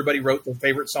 Yeah. Everybody wrote their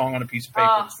favorite song on a piece of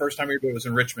paper. The first time we did it was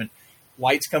in Richmond.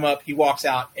 Lights come up, he walks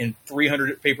out, and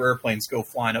 300 paper airplanes go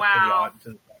flying up to the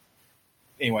audience.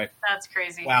 Anyway. That's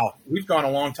crazy. Wow. We've gone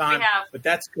a long time. We have. But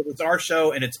that's cool. It's our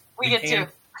show, and we get to.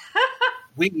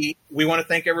 we want to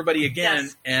thank everybody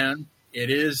again, and it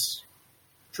is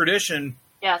tradition.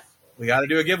 Yes. We got to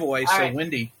do a giveaway. All so, right.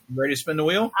 Wendy, you ready to spin the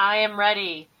wheel? I am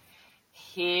ready.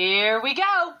 Here we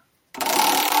go.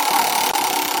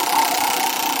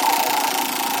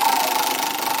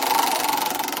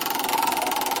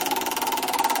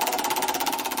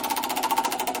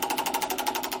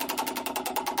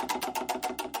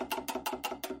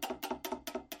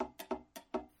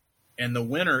 And the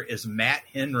winner is Matt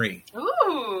Henry.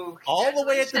 Ooh. All the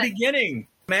way at the beginning.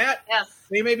 Matt, yes.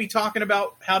 We may be talking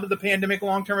about how did the pandemic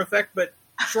long-term affect, but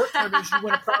short-term is you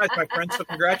win a prize, my friend. So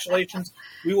congratulations.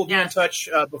 We will be in touch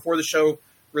before the show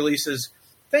releases.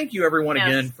 Thank you, everyone,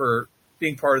 again, for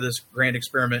being part of this grand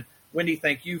experiment. Wendy,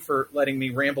 thank you for letting me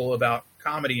ramble about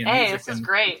comedy and music. This is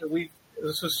great.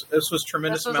 This was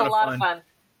tremendous this was amount a lot of fun.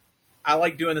 I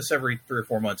like doing this every 3 or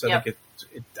 4 months. I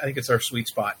think it's our sweet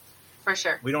spot. For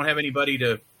sure. We don't have anybody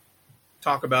to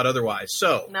talk about otherwise.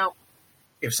 So,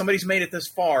 if somebody's made it this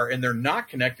far and they're not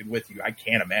connected with you, I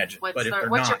can't imagine. What's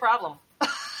your problem?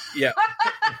 Yeah.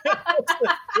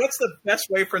 What's the best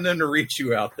way for them to reach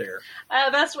you out there?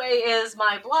 The best way is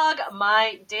my blog,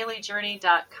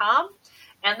 mydailyjourney.com.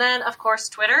 And then, of course,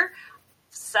 Twitter,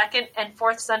 second and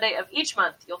fourth Sunday of each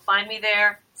month. You'll find me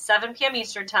there, 7 p.m.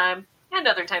 Eastern time, and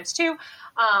other times too.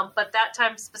 But that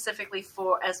time specifically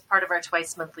as part of our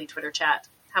twice monthly Twitter chat.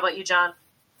 How about you, John?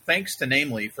 Thanks to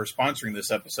Namely for sponsoring this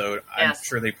episode. Yes. I'm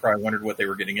sure they probably wondered what they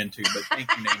were getting into, but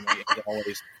thank you, Namely, as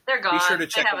always. They're gone. They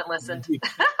haven't listened. Be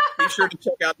sure to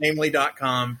check out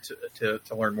namely.com to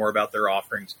learn more about their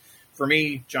offerings. For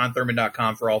me,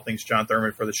 johnthurman.com for all things John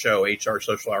Thurman. For the show,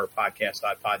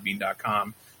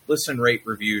 hrsocialhourpodcast.podbean.com. Listen, rate,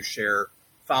 review, share,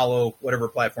 follow, whatever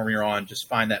platform you're on. Just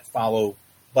find that follow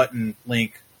button,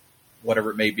 link,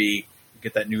 whatever it may be. You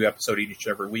get that new episode each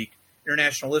and every week.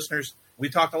 International listeners, we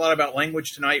talked a lot about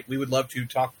language tonight. We would love to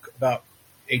talk about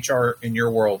HR in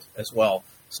your world as well.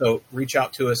 So reach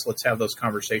out to us. Let's have those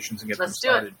conversations and get them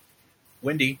started.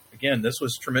 Wendy, again, this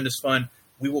was tremendous fun.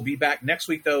 We will be back next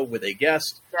week, though, with a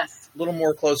guest. Yes. A little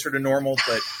more closer to normal,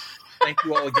 but thank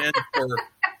you all again for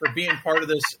being part of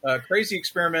this crazy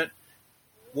experiment.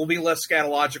 We'll be less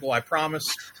scatological, I promise.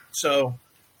 So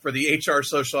for the HR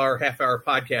Social Hour half-hour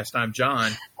podcast, I'm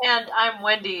John. And I'm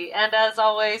Wendy. And as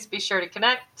always, be sure to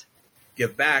connect,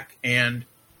 give back, and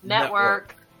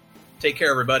network. Take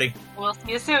care, everybody. We'll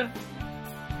see you soon.